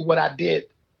not do what I did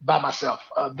by myself.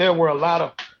 There were a lot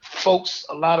of folks,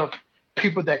 a lot of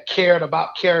people that cared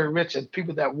about Kerry Rich, and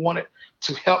people that wanted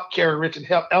to help Kerry Rich and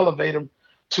help elevate him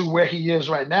to where he is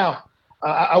right now.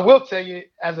 I will tell you,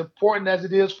 as important as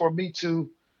it is for me to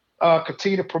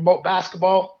continue to promote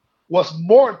basketball, what's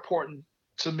more important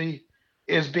to me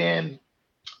is being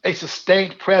a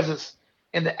sustained presence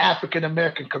in the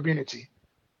African-American community,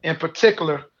 in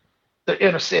particular, the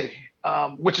inner city,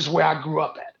 which is where I grew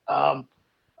up at.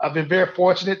 I've been very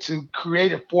fortunate to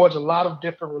create and forge a lot of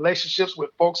different relationships with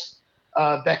folks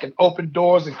that can open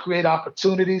doors and create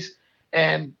opportunities.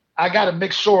 And I got to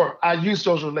make sure I use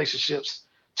those relationships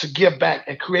to give back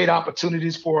and create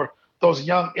opportunities for those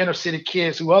young inner city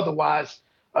kids who otherwise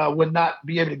would not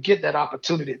be able to get that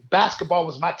opportunity. Basketball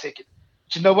was my ticket.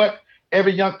 But you know what?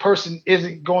 Every young person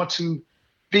isn't going to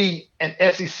be an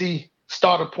SEC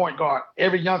starter point guard.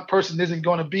 Every young person isn't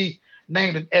going to be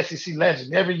named an SEC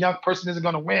legend. Every young person isn't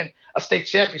going to win a state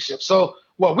championship. So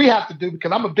what we have to do,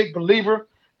 because I'm a big believer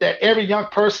that every young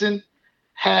person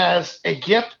has a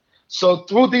gift. So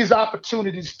through these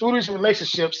opportunities, through these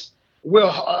relationships,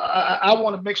 I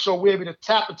want to make sure we're able to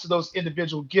tap into those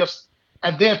individual gifts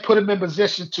and then put them in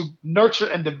position to nurture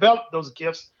and develop those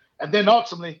gifts, and then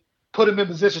ultimately put them in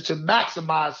position to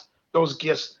maximize those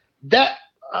gifts. That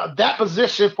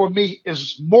position for me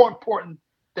is more important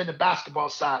than the basketball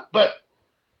side. But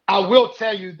I will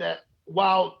tell you that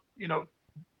while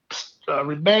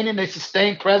remaining a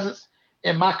sustained presence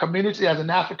in my community as an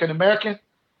African American,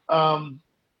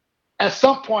 at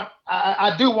some point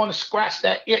I do want to scratch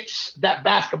that itch, that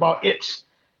basketball itch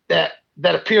that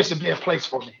appears to be in place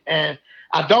for me. And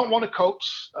I don't want to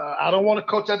coach. I don't want to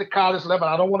coach at the college level.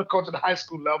 I don't want to coach at the high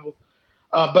school level.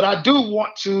 But I do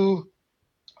want to,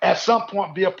 at some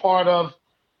point, be a part of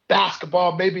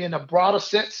basketball, maybe in a broader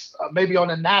sense, maybe on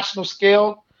a national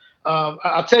scale.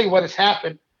 I'll tell you what has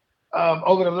happened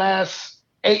over the last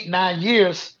 8-9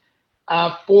 years.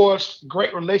 I've forged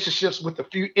great relationships with a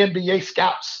few NBA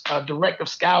scouts, directive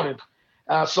scouting.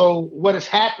 So what has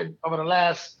happened over the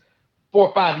last 4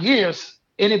 or 5 years,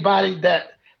 anybody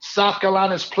that South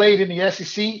Carolina has played in the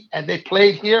SEC and they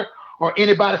played here, or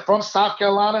anybody from South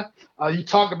Carolina, you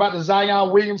talked about the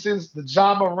Zion Williamsons, the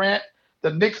John Morant,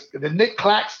 the Nick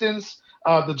Claxtons,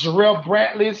 the Jarrell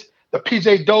Brantleys, the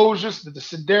PJ Doziers, the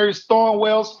Sindarius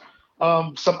Thornwells,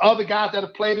 some other guys that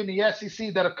have played in the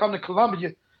SEC that have come to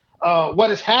Columbia. What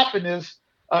has happened is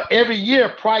every year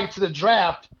prior to the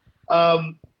draft,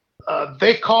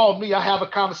 they call me. I have a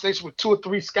conversation with 2 or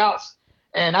 3 scouts,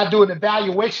 and I do an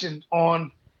evaluation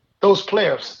on those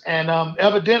players. And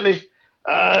evidently,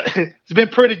 it's been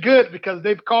pretty good because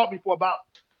they've called me for about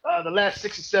the last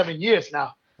 6 or 7 years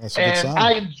now. That's a good sign.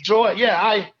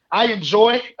 I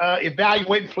enjoy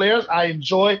evaluating players. I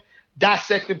enjoy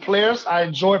dissecting players. I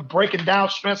enjoy breaking down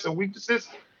strengths and weaknesses.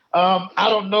 I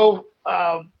don't know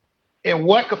in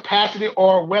what capacity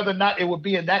or whether or not it would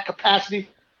be in that capacity,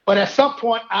 but at some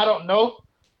point, I don't know.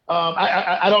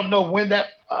 I don't know when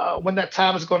that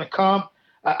time is going to come.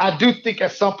 I do think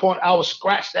at some point I will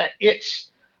scratch that itch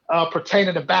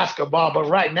pertaining to basketball. But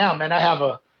right now, man, I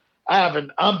have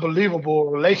an unbelievable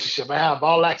relationship. I have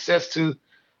all access to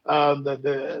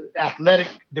the athletic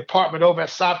department over at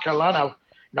South Carolina.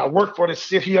 I work for the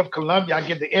city of Columbia. I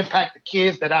get to impact the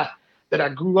kids that I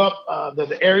grew up,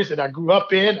 the areas that I grew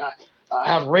up in. I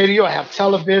have radio. I have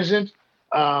television.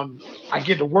 I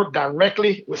get to work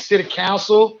directly with city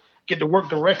council. Get to work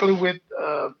directly with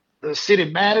the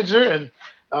city manager, and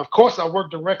of course, I work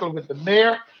directly with the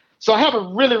mayor. So I have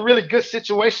a really, really good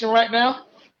situation right now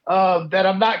that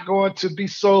I'm not going to be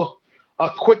so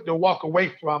quick to walk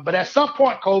away from. But at some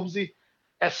point, Cozy,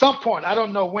 at some point, I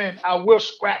don't know when, I will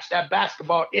scratch that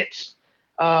basketball itch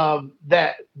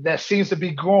that seems to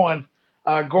be growing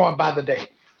by the day.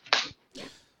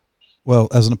 Well,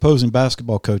 as an opposing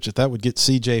basketball coach, if that would get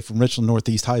CJ from Richland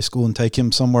Northeast High School and take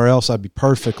him somewhere else, I'd be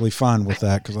perfectly fine with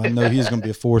that because I know he's going to be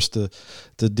a force to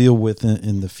deal with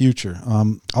in the future.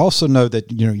 I also know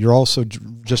that you're also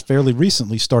just fairly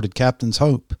recently started Captain's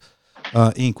Hope,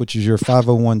 Inc., which is your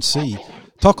 501c.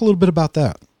 Talk a little bit about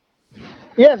that.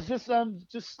 Yeah, it's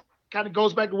just kind of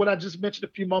goes back to what I just mentioned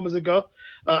a few moments ago.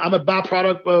 I'm a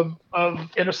byproduct of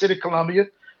inner city Columbia.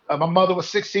 My mother was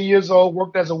 16 years old,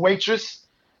 worked as a waitress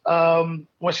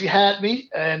when she had me,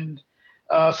 and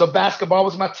so basketball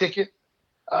was my ticket,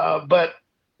 but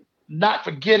not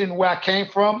forgetting where I came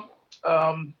from,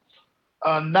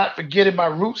 not forgetting my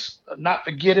roots, not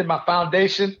forgetting my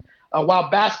foundation. While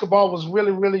basketball was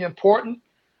really, really important,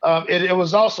 it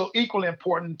was also equally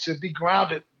important to be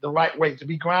grounded the right way, to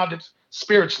be grounded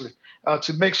spiritually,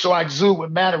 to make sure I exude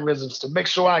with mannerisms, to make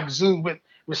sure I exude with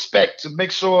respect, to make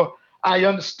sure I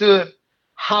understood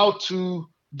how to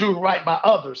do right by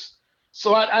others.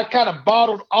 So I kind of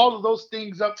bottled all of those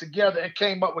things up together and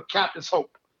came up with Captain's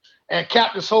Hope. And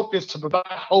Captain's Hope is to provide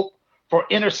hope for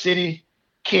inner city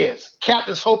kids.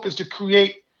 Captain's Hope is to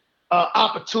create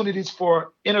opportunities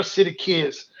for inner city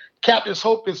kids. Captain's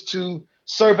Hope is to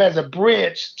serve as a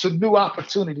bridge to new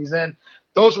opportunities. And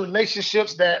those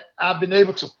relationships that I've been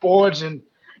able to forge and,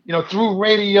 through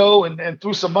radio and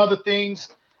through some other things,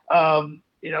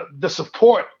 the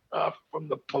support from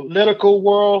the political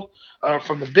world,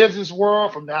 from the business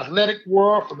world, from the athletic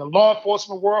world, from the law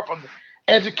enforcement world, from the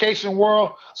education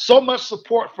world, so much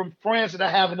support from friends that I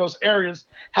have in those areas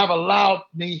have allowed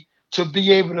me to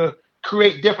be able to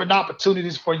create different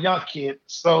opportunities for young kids.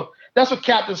 So that's what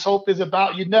Captain's Hope is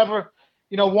about. You never,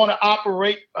 want to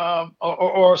operate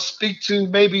or speak to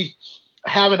maybe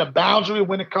having a boundary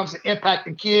when it comes to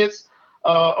impacting kids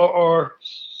or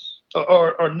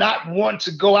not wanting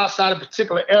to go outside a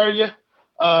particular area.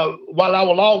 While I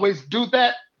will always do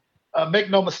that, make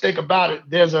no mistake about it,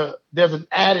 there's an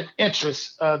added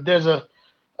interest. There's an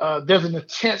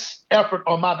intense effort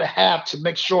on my behalf to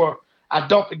make sure I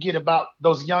don't forget about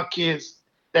those young kids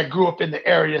that grew up in the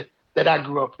area that I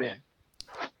grew up in.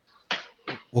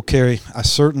 Well, Kerry, I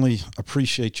certainly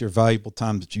appreciate your valuable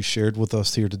time that you shared with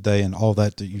us here today, and all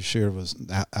that you shared was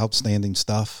outstanding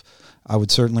stuff. I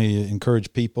would certainly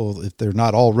encourage people, if they're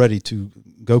not already, to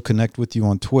go connect with you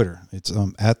on Twitter. It's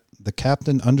at the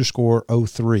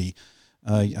Captain_03.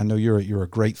 I know you're a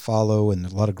great follow and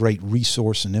a lot of great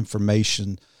resource and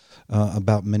information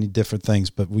about many different things,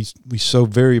 but we so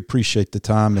very appreciate the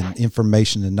time and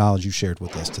information and knowledge you shared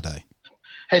with us today.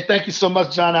 Hey, thank you so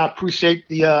much, John. I appreciate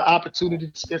the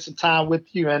opportunity to spend some time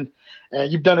with you, and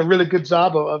you've done a really good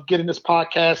job of getting this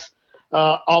podcast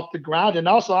off the ground. And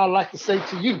also, I'd like to say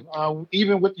to you,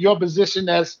 even with your position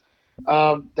as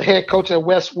the head coach at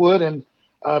Westwood and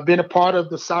being a part of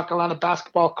the South Carolina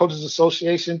Basketball Coaches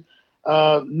Association,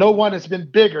 no one has been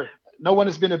bigger. No one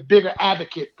has been a bigger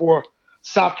advocate for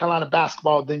South Carolina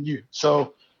basketball than you.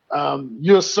 So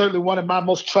you're certainly one of my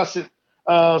most trusted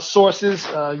sources.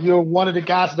 You're one of the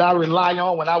guys that I rely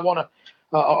on when I want to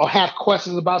or have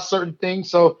questions about certain things.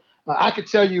 So I can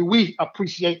tell you we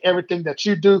appreciate everything that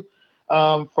you do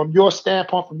from your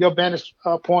standpoint, from your vantage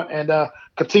point, and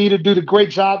continue to do the great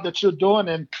job that you're doing.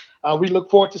 And we look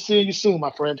forward to seeing you soon,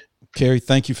 my friend. Kerry,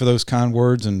 thank you for those kind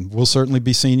words, and we'll certainly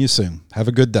be seeing you soon. Have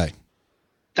a good day.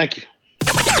 Thank you.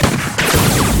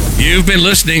 You've been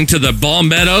listening to the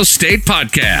Palmetto State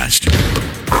Podcast.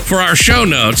 For our show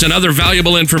notes and other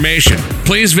valuable information,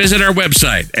 please visit our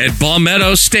website at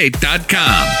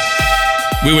palmettostate.com.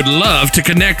 We would love to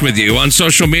connect with you on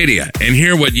social media and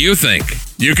hear what you think.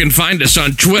 You can find us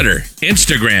on Twitter,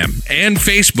 Instagram, and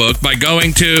Facebook by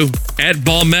going to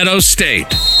 @Palmetto State.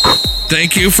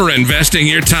 Thank you for investing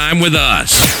your time with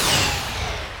us.